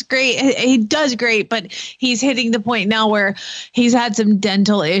looks great. He does great, but he's hitting the point now where he's had some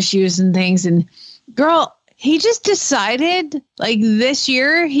dental issues and things. And girl, he just decided like this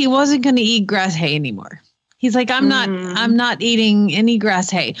year he wasn't going to eat grass hay anymore. He's like, I'm not eating any grass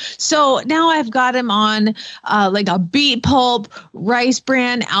hay. So now I've got him on like a beet pulp, rice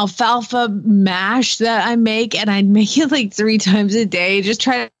bran, alfalfa mash that I make, and I make it like 3 times a day. Just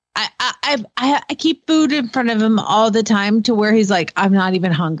try to. I keep food in front of him all the time to where he's like, I'm not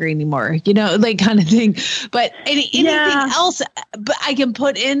even hungry anymore, like kind of thing. But anything else but I can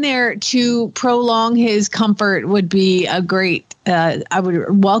put in there to prolong his comfort would be a great, I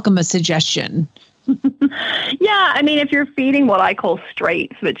would welcome a suggestion. Yeah, I mean, if you're feeding what I call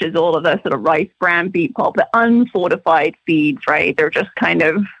straights, which is all of the sort of rice bran, beet pulp, the unfortified feeds, right? They're just kind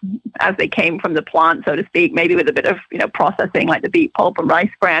of as they came from the plant, so to speak, maybe with a bit of, processing like the beet pulp and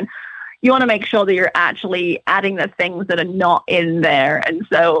rice bran. You want to make sure that you're actually adding the things that are not in there. And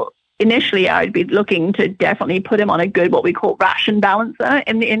so initially I would be looking to definitely put him on a good, what we call ration balancer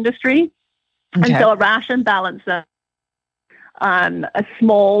in the industry. Okay. And so a ration balancer, a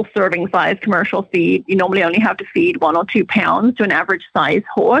small serving size commercial feed, you normally only have to feed 1 or 2 pounds to an average size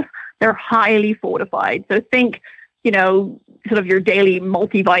horse. They're highly fortified. So think, sort of your daily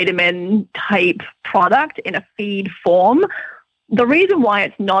multivitamin type product in a feed form. The reason why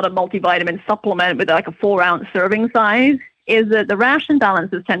it's not a multivitamin supplement with like a 4-ounce serving size is that the ration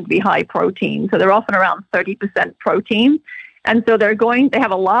balances tend to be high protein. So they're often around 30% protein. And so they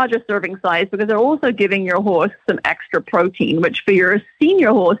have a larger serving size because they're also giving your horse some extra protein, which for your senior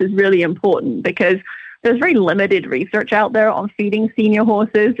horse is really important because there's very limited research out there on feeding senior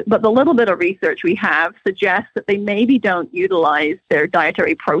horses. But the little bit of research we have suggests that they maybe don't utilize their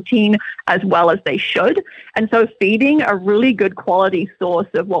dietary protein as well as they should. And so feeding a really good quality source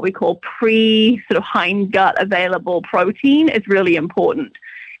of what we call sort of hindgut available protein is really important.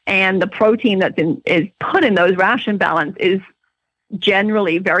 And the protein is put in those ration balance is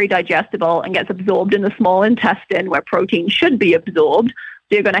generally very digestible and gets absorbed in the small intestine where protein should be absorbed.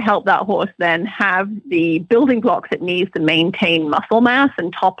 So you're going to help that horse then have the building blocks it needs to maintain muscle mass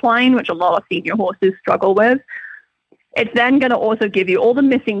and top line, which a lot of senior horses struggle with. It's then going to also give you all the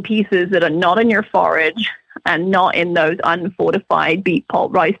missing pieces that are not in your forage and not in those unfortified beet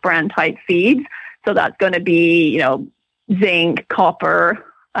pulp, rice bran type feeds. So that's going to be, zinc, copper,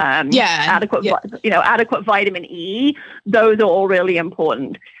 adequate vitamin E. Those are all really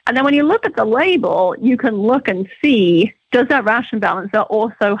important. And then when you look at the label, you can look and see, does that ration balancer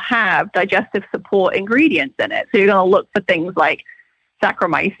also have digestive support ingredients in it? So you're going to look for things like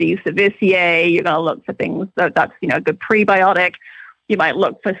Saccharomyces cerevisiae. You're going to look for things that's a good prebiotic. You might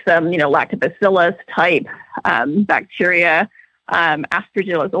look for some lactobacillus type bacteria,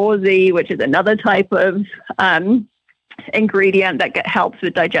 Aspergillus oryzae, which is another type of ingredient that helps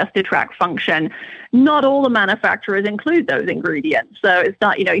with digestive tract function. Not all the manufacturers include those ingredients. So it's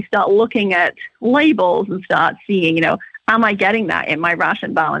not, you start looking at labels and start seeing, am I getting that in my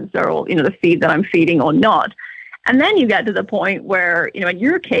ration balancer or, the feed that I'm feeding or not? And then you get to the point where, in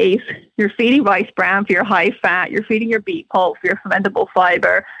your case, you're feeding rice bran for your high fat, you're feeding your beet pulp for your fermentable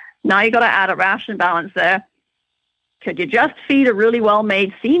fiber. Now you got to add a ration balancer. Could you just feed a really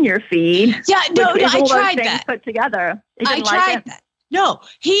well-made senior feed? Yeah, no, I tried that. Put together. I tried that. No,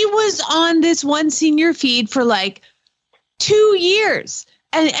 he was on this one senior feed for like 2 years.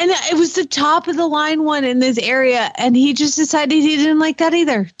 And it was the top of the line one in this area. And he just decided he didn't like that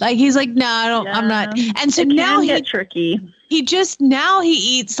either. Like, he's like, no, I'm not. And so now he get tricky. He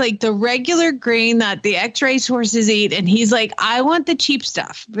eats like the regular grain that the X-race horses eat. And he's like, I want the cheap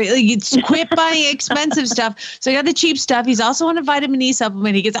stuff. Like, quit buying expensive stuff. So I got the cheap stuff. He's also on a vitamin E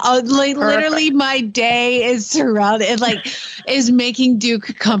supplement. He gets literally my day is surrounded, is making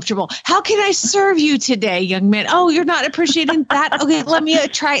Duke comfortable. How can I serve you today, young man? Oh, you're not appreciating that? Okay, let me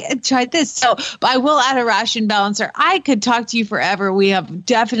try this. So but I will add a ration balancer. I could talk to you forever. We have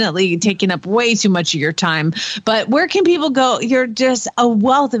definitely taken up way too much of your time. But where can people go? You're just a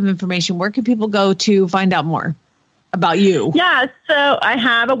wealth of information. Where can people go to find out more about you? Yeah, so I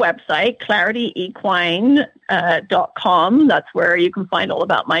have a website, ClarityEquine.com. That's where you can find all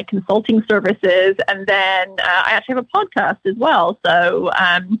about my consulting services. And then I actually have a podcast as well. So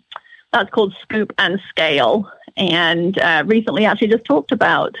That's called Scoop and Scale. And recently actually just talked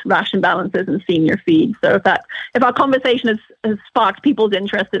about ration balances and senior feed. So if our conversation has sparked people's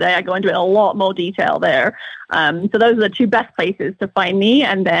interest today, I go into a lot more detail there. So those are the two best places to find me.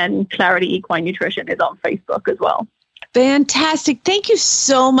 And then Clarity Equine Nutrition is on Facebook as well. Fantastic. Thank you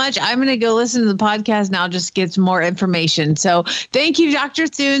so much. I'm going to go listen to the podcast now, just to get some more information. So thank you, Dr.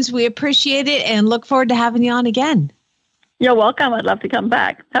 Thunes. We appreciate it and look forward to having you on again. You're welcome. I'd love to come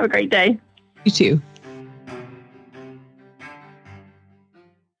back. Have a great day. You too.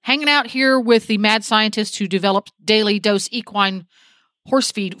 Hanging out here with the mad scientist who developed daily dose equine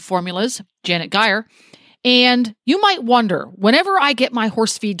horse feed formulas, Janet Geyer. And you might wonder, whenever I get my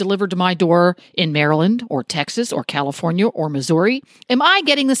horse feed delivered to my door in Maryland or Texas or California or Missouri, am I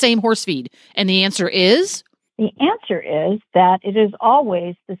getting the same horse feed? And the answer is? The answer is that it is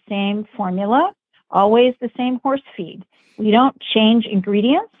always the same formula, always the same horse feed. We don't change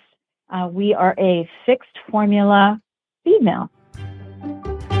ingredients. We are a fixed formula feed mill.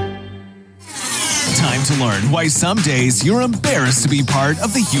 Time to learn why some days you're embarrassed to be part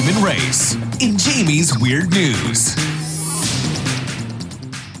of the human race. In Jamie's Weird News.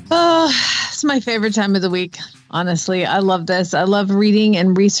 Oh, it's my favorite time of the week. Honestly, I love this. I love reading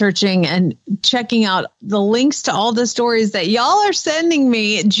and researching and checking out the links to all the stories that y'all are sending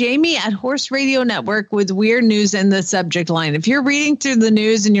me. Jamie at Horse Radio Network with weird news in the subject line. If you're reading through the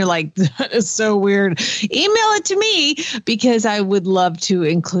news and you're like, that is so weird, email it to me because I would love to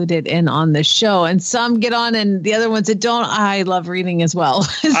include it in on the show. And some get on and the other ones that don't, I love reading as well.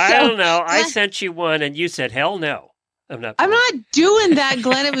 I don't know. I sent you one and you said, hell no. I'm not doing that,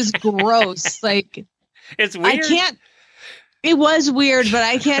 Glenn. It was gross. Like, it's weird. It was weird, but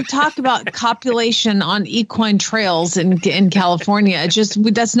I can't talk about copulation on equine trails in California. It's just,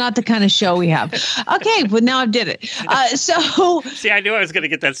 that's not the kind of show we have. Okay, but now I did it. See, I knew I was going to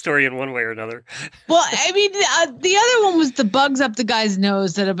get that story in one way or another. Well, I mean, the other one was the bugs up the guy's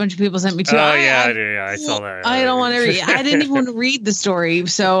nose that a bunch of people sent me to. Oh, I saw that. I don't want to read. I didn't even want to read the story.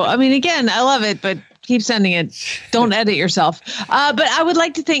 So, I mean, again, I love it, but keep sending it. Don't edit yourself. But I would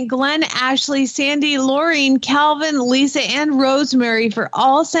like to thank Glenn, Ashley, Sandy, Laureen, Calvin, Lisa, and Rosemary for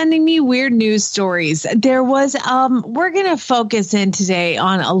all sending me weird news stories. There was, we're going to focus in today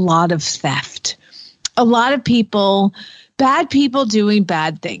on a lot of theft. A lot of people, bad people doing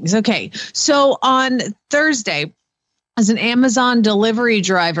bad things. Okay. So on Thursday, as an Amazon delivery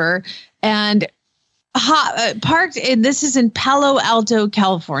driver and parked, and this is in Palo Alto,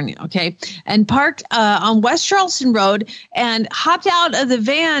 California, okay, and parked on West Charleston Road and hopped out of the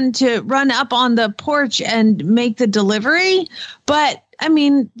van to run up on the porch and make the delivery. But I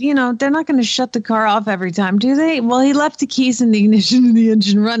mean, you know, they're not going to shut the car off every time, do they? Well, he left the keys in the ignition and the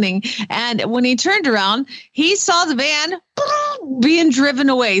engine running. And when he turned around, he saw the van being driven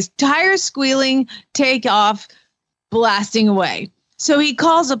away, tires squealing, take off, blasting away. So he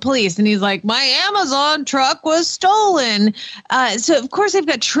calls the police and he's like, my Amazon truck was stolen. So, of course, they've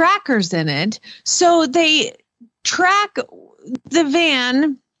got trackers in it. So they track the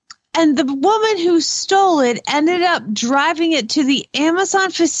van, and the woman who stole it ended up driving it to the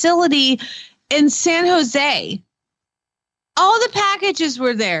Amazon facility in San Jose. All the packages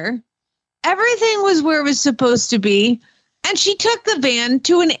were there. Everything was where it was supposed to be. And she took the van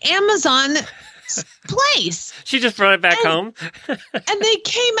to an Amazon place. She just brought it back home. And they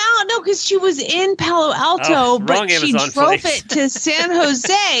came out, no, because she was in Palo Alto, but she Amazon drove place. it to San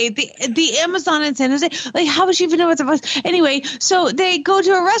Jose, the Amazon in San Jose. Like, how would she even know what it was? Anyway, so they go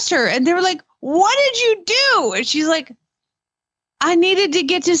to arrest her, and they were like, what did you do? And she's like, I needed to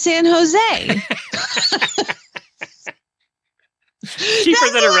get to San Jose.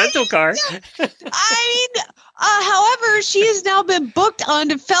 Cheaper than a rental car. However, she has now been booked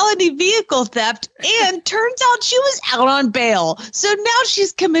on felony vehicle theft, and turns out she was out on bail. So now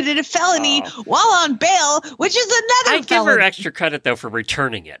she's committed a felony while on bail, which is another I give her extra credit, though, for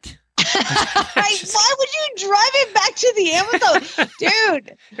returning it. Why would you drive it back to the Amazon?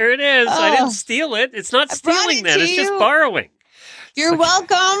 Dude. Here it is. I didn't steal it. It's not stealing then. It's just borrowing. You're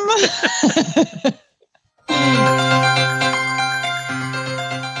welcome.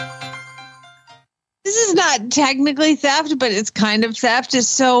 This is not technically theft, but it's kind of theft.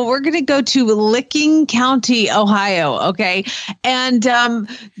 So we're going to go to Licking County, Ohio. Okay. And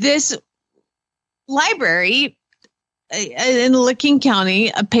this library in Licking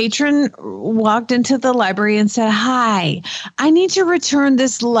County, a patron walked into the library and said, hi, I need to return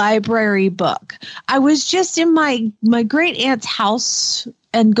this library book. I was just in my great aunt's house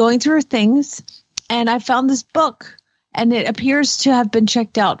and going through her things, and I found this book. And it appears to have been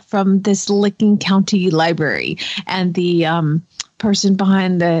checked out from this Licking County library. And the person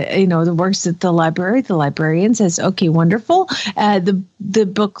behind the works at the library, the librarian, says, "Okay, wonderful. The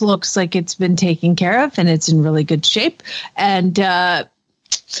book looks like it's been taken care of and it's in really good shape." And it's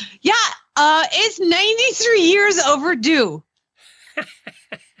 93 years overdue.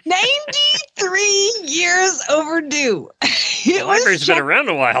 93 years overdue. The library's been around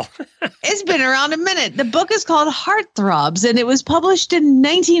a while. It's been around a minute. The book is called Heartthrobs, and it was published in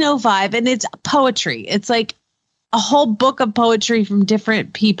 1905, and it's poetry. It's like a whole book of poetry from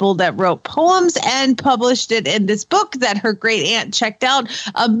different people that wrote poems and published it in this book that her great aunt checked out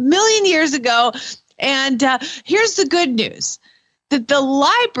 1,000,000 years ago. And here's the good news. That the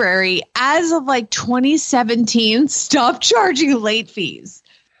library, as of like 2017, stopped charging late fees.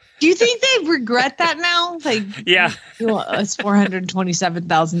 Do you think they regret that now? Like, yeah, it's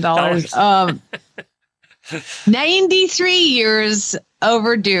 $427,000. 93 years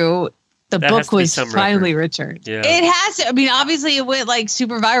overdue. The book was finally returned. Yeah. It has to. I mean, obviously, it went like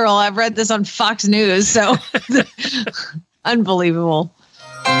super viral. I've read this on Fox News, so unbelievable.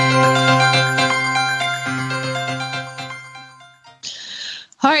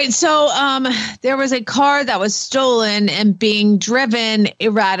 All right, so there was a car that was stolen and being driven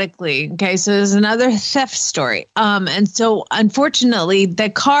erratically. Okay, so there's another theft story. And so unfortunately,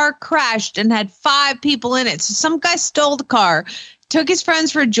 the car crashed and had 5 people in it. So some guy stole the car, took his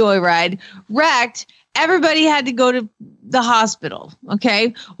friends for a joyride, wrecked. Everybody had to go to the hospital.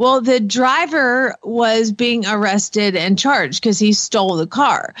 Okay. Well, the driver was being arrested and charged because he stole the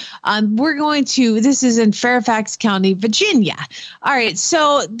car. This is in Fairfax County, Virginia. All right.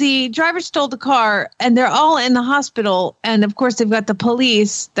 So the driver stole the car and they're all in the hospital. And of course, they've got the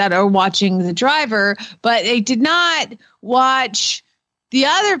police that are watching the driver, but they did not watch the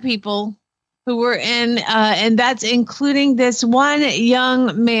other people who were in, and that's including this one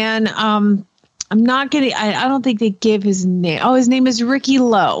young man. I don't think they give his name. Oh, his name is Ricky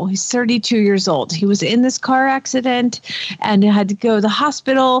Lowe. He's 32 years old. He was in this car accident and had to go to the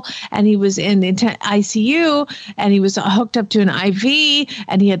hospital, and he was in the ICU, and he was hooked up to an IV,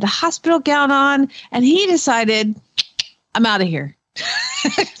 and he had the hospital gown on, and he decided, I'm out of here.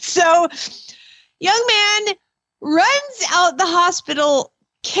 So young man runs out the hospital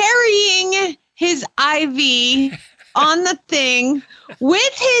carrying his IV on the thing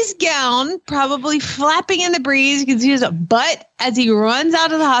with his gown, probably flapping in the breeze. You can see his butt as he runs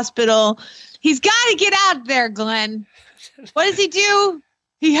out of the hospital. He's got to get out of there, Glenn. What does he do?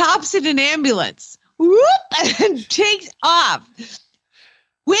 He hops in an ambulance, whoop, and takes off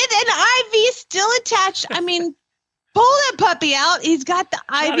with an IV still attached. I mean, pull that puppy out. He's got the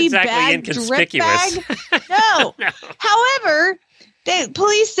Not IV exactly bag, drip inconspicuous. bag. No. However, the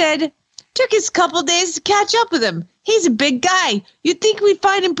police said took us a couple days to catch up with him. He's a big guy. You'd think we'd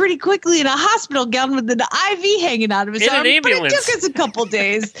find him pretty quickly in a hospital gown with an IV hanging out of his arm. But it took us a couple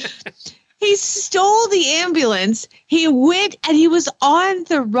days. He stole the ambulance. He went and he was on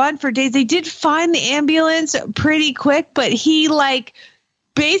the run for days. They did find the ambulance pretty quick, but he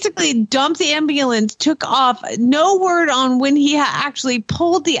basically dumped the ambulance, took off. No word on when he actually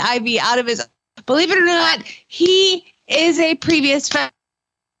pulled the IV out of his. Believe it or not, he is a previous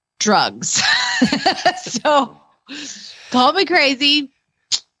drugs. So call me crazy,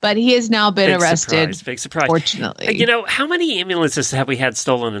 but he has now been arrested. Big surprise. Fortunately. You know, how many ambulances have we had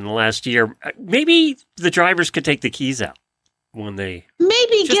stolen in the last year? Maybe the drivers could take the keys out when they...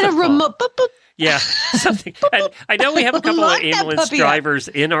 Maybe get a remote... Yeah, something. I know we have a couple of ambulance drivers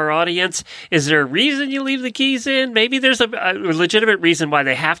in our audience. Is there a reason you leave the keys in? Maybe there's a legitimate reason why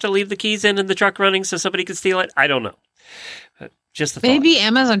they have to leave the keys in the truck running so somebody could steal it. I don't know. Just the Maybe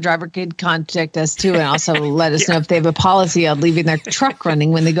Amazon driver could contact us too and also let us know if they have a policy on leaving their truck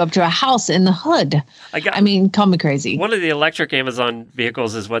running when they go up to a house in the hood. Call me crazy. One of the electric Amazon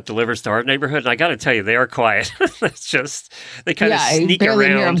vehicles is what delivers to our neighborhood, and I got to tell you, they are quiet. It's just they kind of sneak I barely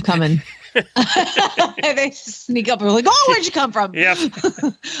around. Hear them coming. They sneak up and we're like, "Oh, where'd you come from?" Yep.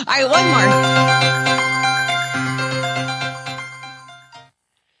 All right, one more.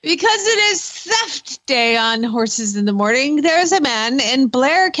 Because it is theft day on Horses in the Morning, there's a man in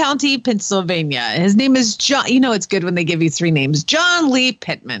Blair County, Pennsylvania. His name is John. You know it's good when they give you 3 names. John Lee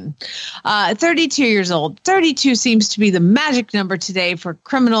Pittman, 32 years old. 32 seems to be the magic number today for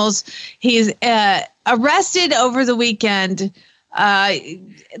criminals. He's arrested over the weekend.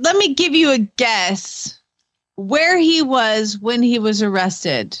 Let me give you a guess where he was when he was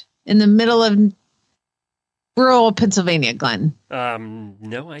arrested. In the middle of rural Pennsylvania, Glenn.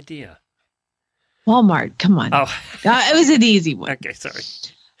 No idea. Walmart, come on. Oh. It was an easy one. Okay, sorry.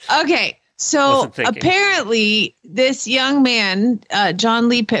 Okay, So Wasn't thinking. apparently, this young man, John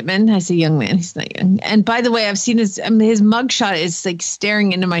Lee Pittman, I say young man, he's not young. And by the way, I've seen his mugshot is like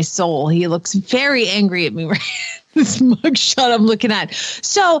staring into my soul. He looks very angry at me right this mugshot I'm looking at.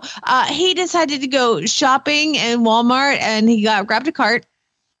 So he decided to go shopping in Walmart, and he grabbed a cart,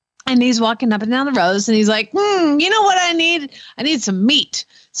 and he's walking up and down the rows, and he's like, you know what I need? I need some meat.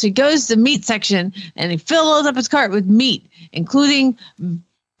 So he goes to the meat section, and he fills up his cart with meat, including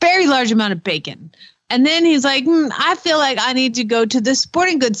very large amount of bacon. And then he's like, I feel like I need to go to the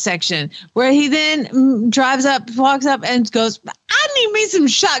sporting goods section, where he then walks up and goes, I need me some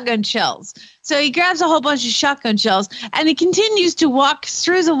shotgun shells. So he grabs a whole bunch of shotgun shells, and he continues to walk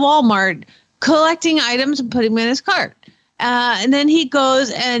through the Walmart collecting items and putting them in his cart. And then he goes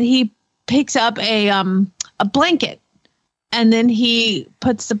and he picks up a blanket, and then he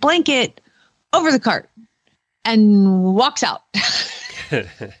puts the blanket over the cart and walks out.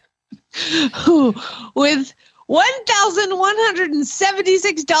 With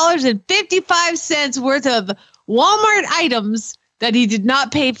 $1,176.55 worth of Walmart items that he did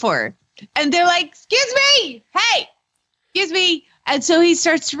not pay for. And they're like, excuse me, hey, excuse me. And so he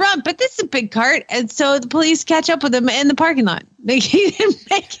starts to run, but this is a big cart. And so the police catch up with him in the parking lot. Like, he didn't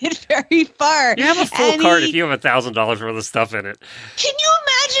make it very far. You have a full cart if you have $1,000 worth of stuff in it. Can you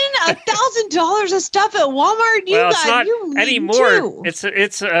imagine $1,000 of stuff at Walmart? It's not anymore. It's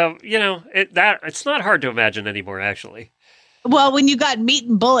not hard to imagine anymore, actually. Well, when you got meat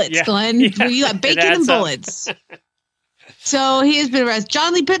and bullets, Glenn, when you got bacon and bullets. So he has been arrested.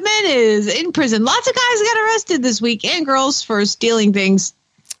 John Lee Pittman is in prison. Lots of guys got arrested this week, and girls, for stealing things.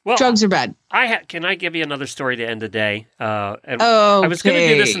 Well, drugs are bad. Can I give you another story to end the day? I was going to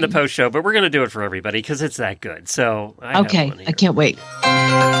do this in the post show, but we're going to do it for everybody because it's that good. So I can't wait.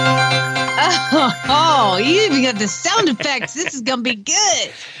 Oh, you even got the sound effects. This is going to be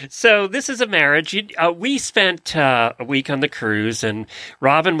good. So this is a marriage. We spent a week on the cruise, and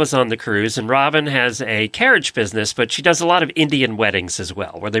Robin was on the cruise, and Robin has a carriage business, but she does a lot of Indian weddings as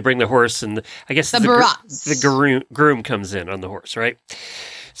well, where they bring the horse, and I guess the groom comes in on the horse, right?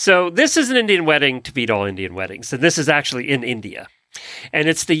 So this is an Indian wedding to beat all Indian weddings, and this is actually in India. And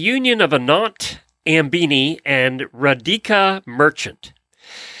it's the union of Anant Ambini and Radhika Merchant.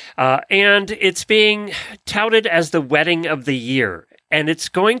 And it's being touted as the wedding of the year. And it's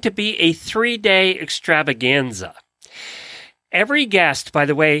going to be a 3-day extravaganza. Every guest, by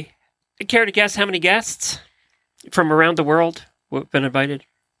the way, care to guess how many guests from around the world have been invited?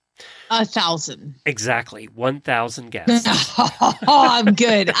 1,000. Exactly. 1,000 guests. Oh, I'm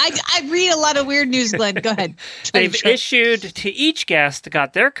good. I read a lot of weird news, Glenn. Go ahead. They've issued to each guest,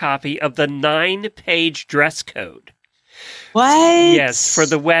 got their copy of the 9-page dress code. What? Yes, for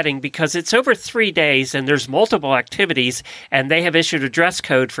the wedding, because it's over 3 days and there's multiple activities, and they have issued a dress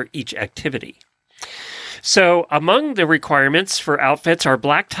code for each activity. So among the requirements for outfits are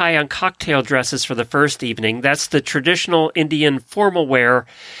black tie on cocktail dresses for the first evening. That's the traditional Indian formal wear,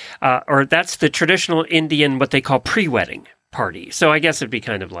 or that's the traditional Indian, what they call pre-wedding party. So I guess it'd be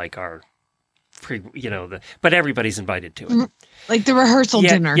kind of like our but everybody's invited to it. Like the rehearsal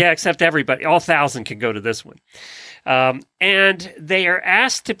dinner. Yeah, except everybody. All 1,000 can go to this one. And they are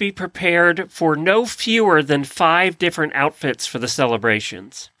asked to be prepared for no fewer than 5 different outfits for the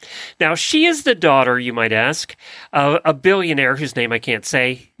celebrations. Now, she is the daughter, you might ask, of a billionaire whose name I can't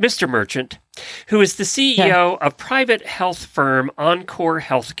say, Mr. Merchant, who is the CEO of private health firm Encore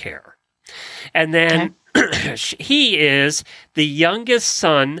Healthcare. And then he is the youngest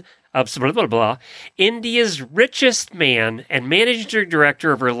son of India's richest man and managing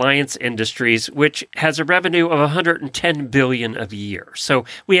director of Reliance Industries, which has a revenue of $110 billion a year. So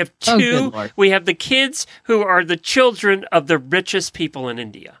we have we have the kids who are the children of the richest people in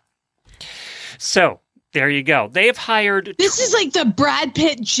India. So there you go. They have hired... This is like the Brad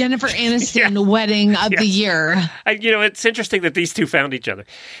Pitt, Jennifer Aniston wedding of the year. It's interesting that these two found each other.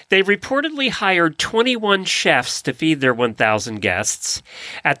 They reportedly hired 21 chefs to feed their 1,000 guests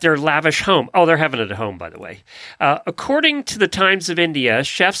at their lavish home. Oh, they're having it at home, by the way. According to the Times of India,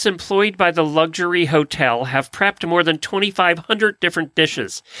 chefs employed by the luxury hotel have prepped more than 2,500 different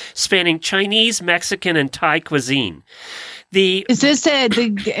dishes, spanning Chinese, Mexican, and Thai cuisine. Is this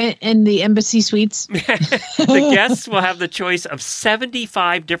in the Embassy Suites? The guests will have the choice of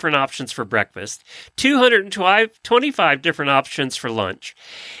 75 different options for breakfast, 225 different options for lunch,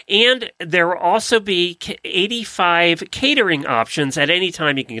 and there will also be 85 catering options at any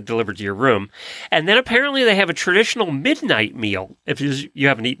time you can get delivered to your room. And then apparently they have a traditional midnight meal, if you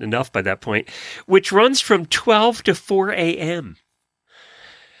haven't eaten enough by that point, which runs from 12 to 4 a.m.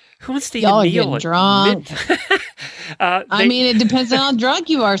 Who wants to eat a meal? Drunk. I mean, it depends on how drunk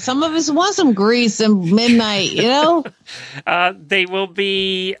you are. Some of us want some grease at midnight, you know?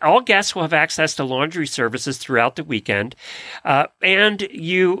 All guests will have access to laundry services throughout the weekend.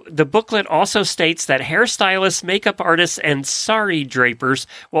 The booklet also states that hairstylists, makeup artists, and sari drapers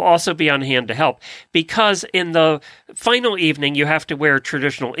will also be on hand to help, because in the final evening, you have to wear a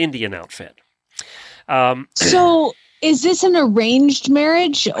traditional Indian outfit. So is this an arranged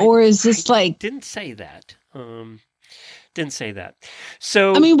marriage, or is this Didn't say that. Didn't say that.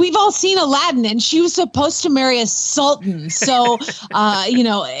 So I mean, we've all seen Aladdin, and she was supposed to marry a sultan. So,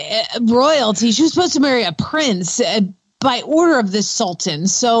 royalty. She was supposed to marry a prince by order of the sultan.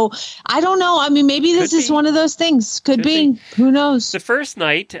 So I don't know. I mean, maybe this is one of those things. Could be. Who knows? The first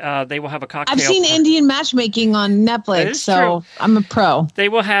night, they will have a cocktail. I've seen Indian matchmaking on Netflix, so true. I'm a pro. They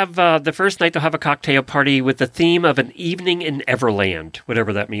will have the first night. They'll have a cocktail party with the theme of an evening in Everland,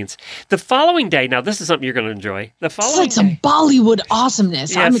 whatever that means. The following day, now this is something you're going to enjoy. It's like some Bollywood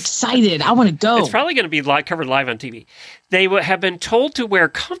awesomeness. Yes. I'm excited. I want to go. It's probably going to be covered live on TV. They have been told to wear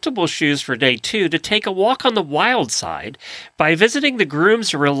comfortable shoes for day 2 to take a walk on the wild side by visiting the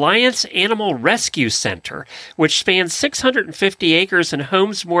Groom's Reliance Animal Rescue Center, which spans 650 acres and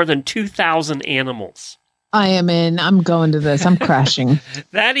homes more than 2,000 animals. I am in. I'm going to this. I'm crashing.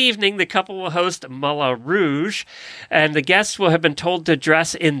 That evening, the couple will host Mala Rouge, and the guests will have been told to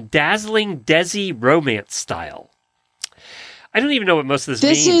dress in dazzling Desi romance style. I don't even know what most of this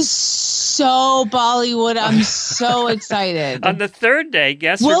means. This is so Bollywood. I'm so excited. On the third day,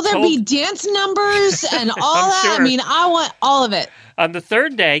 guests will there be dance numbers and all that? Sure. I mean, I want all of it. On the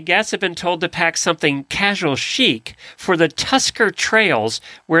third day, guests have been told to pack something casual chic for the Tusker Trails,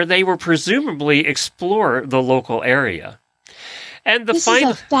 where they will presumably explore the local area. And this is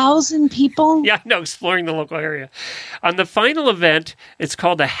 1,000 people? Yeah, no, exploring the local area. On the final event, it's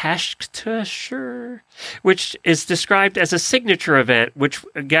called a Hashtasher, which is described as a signature event, which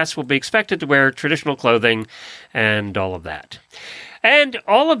guests will be expected to wear traditional clothing and all of that. And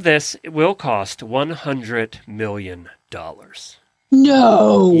all of this will cost $100 million.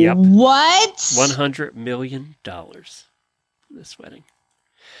 No. Yep. What? $100 million for this wedding.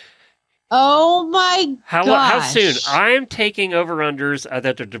 Oh my gosh. How soon? I'm taking over-unders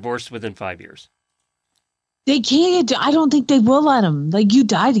that they're divorced within 5 years. They can't. I don't think they will let them. Like, you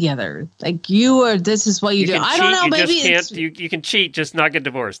die together. Like, this is what you do. I don't know. Maybe you can cheat, just not get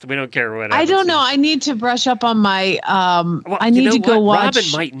divorced. We don't care what happens. I don't know. I need to brush up on my. I need to go watch.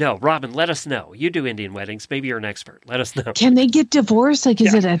 Robin might know. Robin, let us know. You do Indian weddings. Maybe you're an expert. Let us know. Can they get divorced? Like,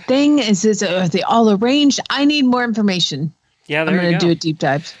 is it a thing? Are they all arranged? I need more information. Yeah, I'm going to do a deep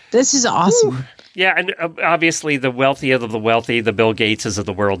dive. This is awesome. Woo. Yeah, and obviously the wealthy of the wealthy, the Bill Gateses of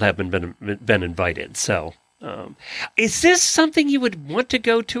the world, have been invited. So, is this something you would want to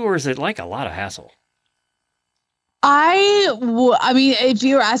go to, or is it like a lot of hassle? I mean, if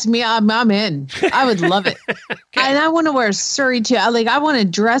you were asking me, I'm in. I would love it. Okay. And I want to wear sari too. I want to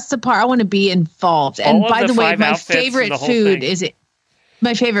dress the part. I want to be involved. And by the way, my favorite food is it.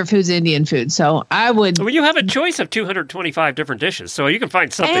 My favorite food is Indian food, so I would. Well, you have a choice of 225 different dishes, so you can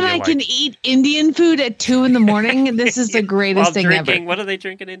find something. And I can eat Indian food at 2 a.m. This is the greatest thing ever. What do they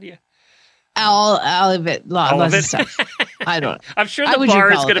drink in India? All of it. Lots of stuff. I don't. I'm sure the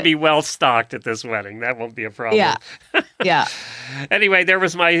bar is going to be well stocked at this wedding. That won't be a problem. Yeah. Yeah. Anyway, there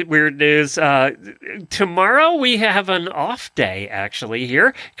was my weird news. Tomorrow we have an off day actually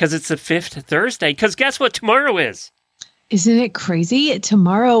here because it's the 5th Thursday. Because guess what tomorrow is? Isn't it crazy?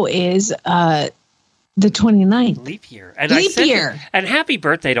 Tomorrow is the 29th. Leap year. And leap year. And happy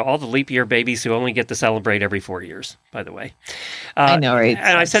birthday to all the leap year babies who only get to celebrate every 4 years, by the way. I know, right?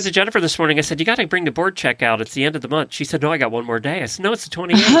 And I said to Jennifer this morning, I said, you got to bring the board check out. It's the end of the month. She said, no, I got one more day. I said, no, it's the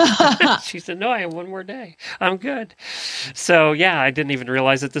 28th. She said, no, I have one more day. I'm good. So, yeah, I didn't even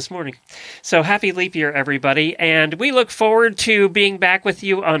realize it this morning. So, happy leap year, everybody. And we look forward to being back with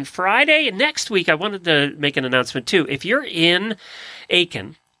you on Friday. Next week, I wanted to make an announcement, too. If you're in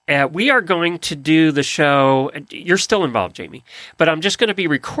Aiken, we are going to do the show. You're still involved, Jamie, but I'm just going to be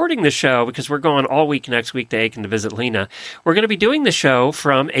recording the show because we're going all week next week to Aiken to visit Lena. We're going to be doing the show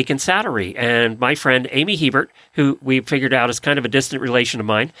from Aiken Sattery, and my friend Amy Hebert, who we figured out is kind of a distant relation of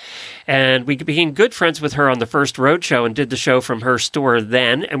mine, and we became good friends with her on the first road show and did the show from her store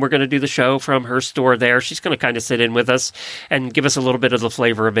then, and we're going to do the show from her store there. She's going to kind of sit in with us and give us a little bit of the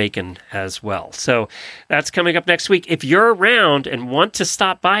flavor of Aiken as well. So that's coming up next week. If you're around and want to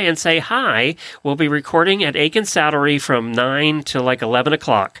stop by and say hi, we'll be recording at Aiken Sattery from 9 to like 11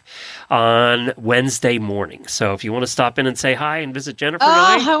 o'clock on Wednesday morning. So if you want to stop in and say hi and visit Jennifer and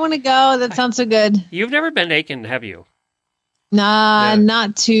I want to go. That sounds so good. You've never been to Aiken, have you? Nah, No.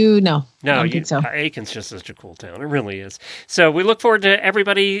 not too. No, I No, don't think so. Aiken's just such a cool town. It really is. So we look forward to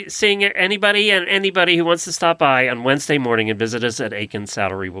everybody seeing anybody who wants to stop by on Wednesday morning and visit us at Aiken's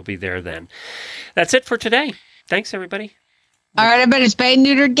Saddlery. We'll be there then. That's it for today. Thanks, everybody. All right, I better spay and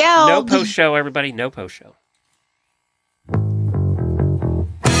neuter gal. No post show, everybody. No post show.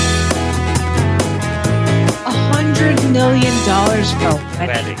 $100 million for a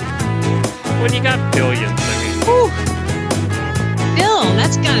wedding. When you got billions, I mean, Whew. Bill,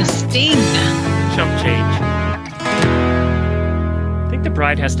 that's gonna sting. chump change. I think the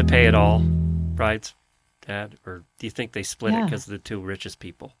bride has to pay it all. Bride's dad, or do you think they split it Yeah. because of the two richest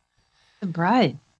people? The bride.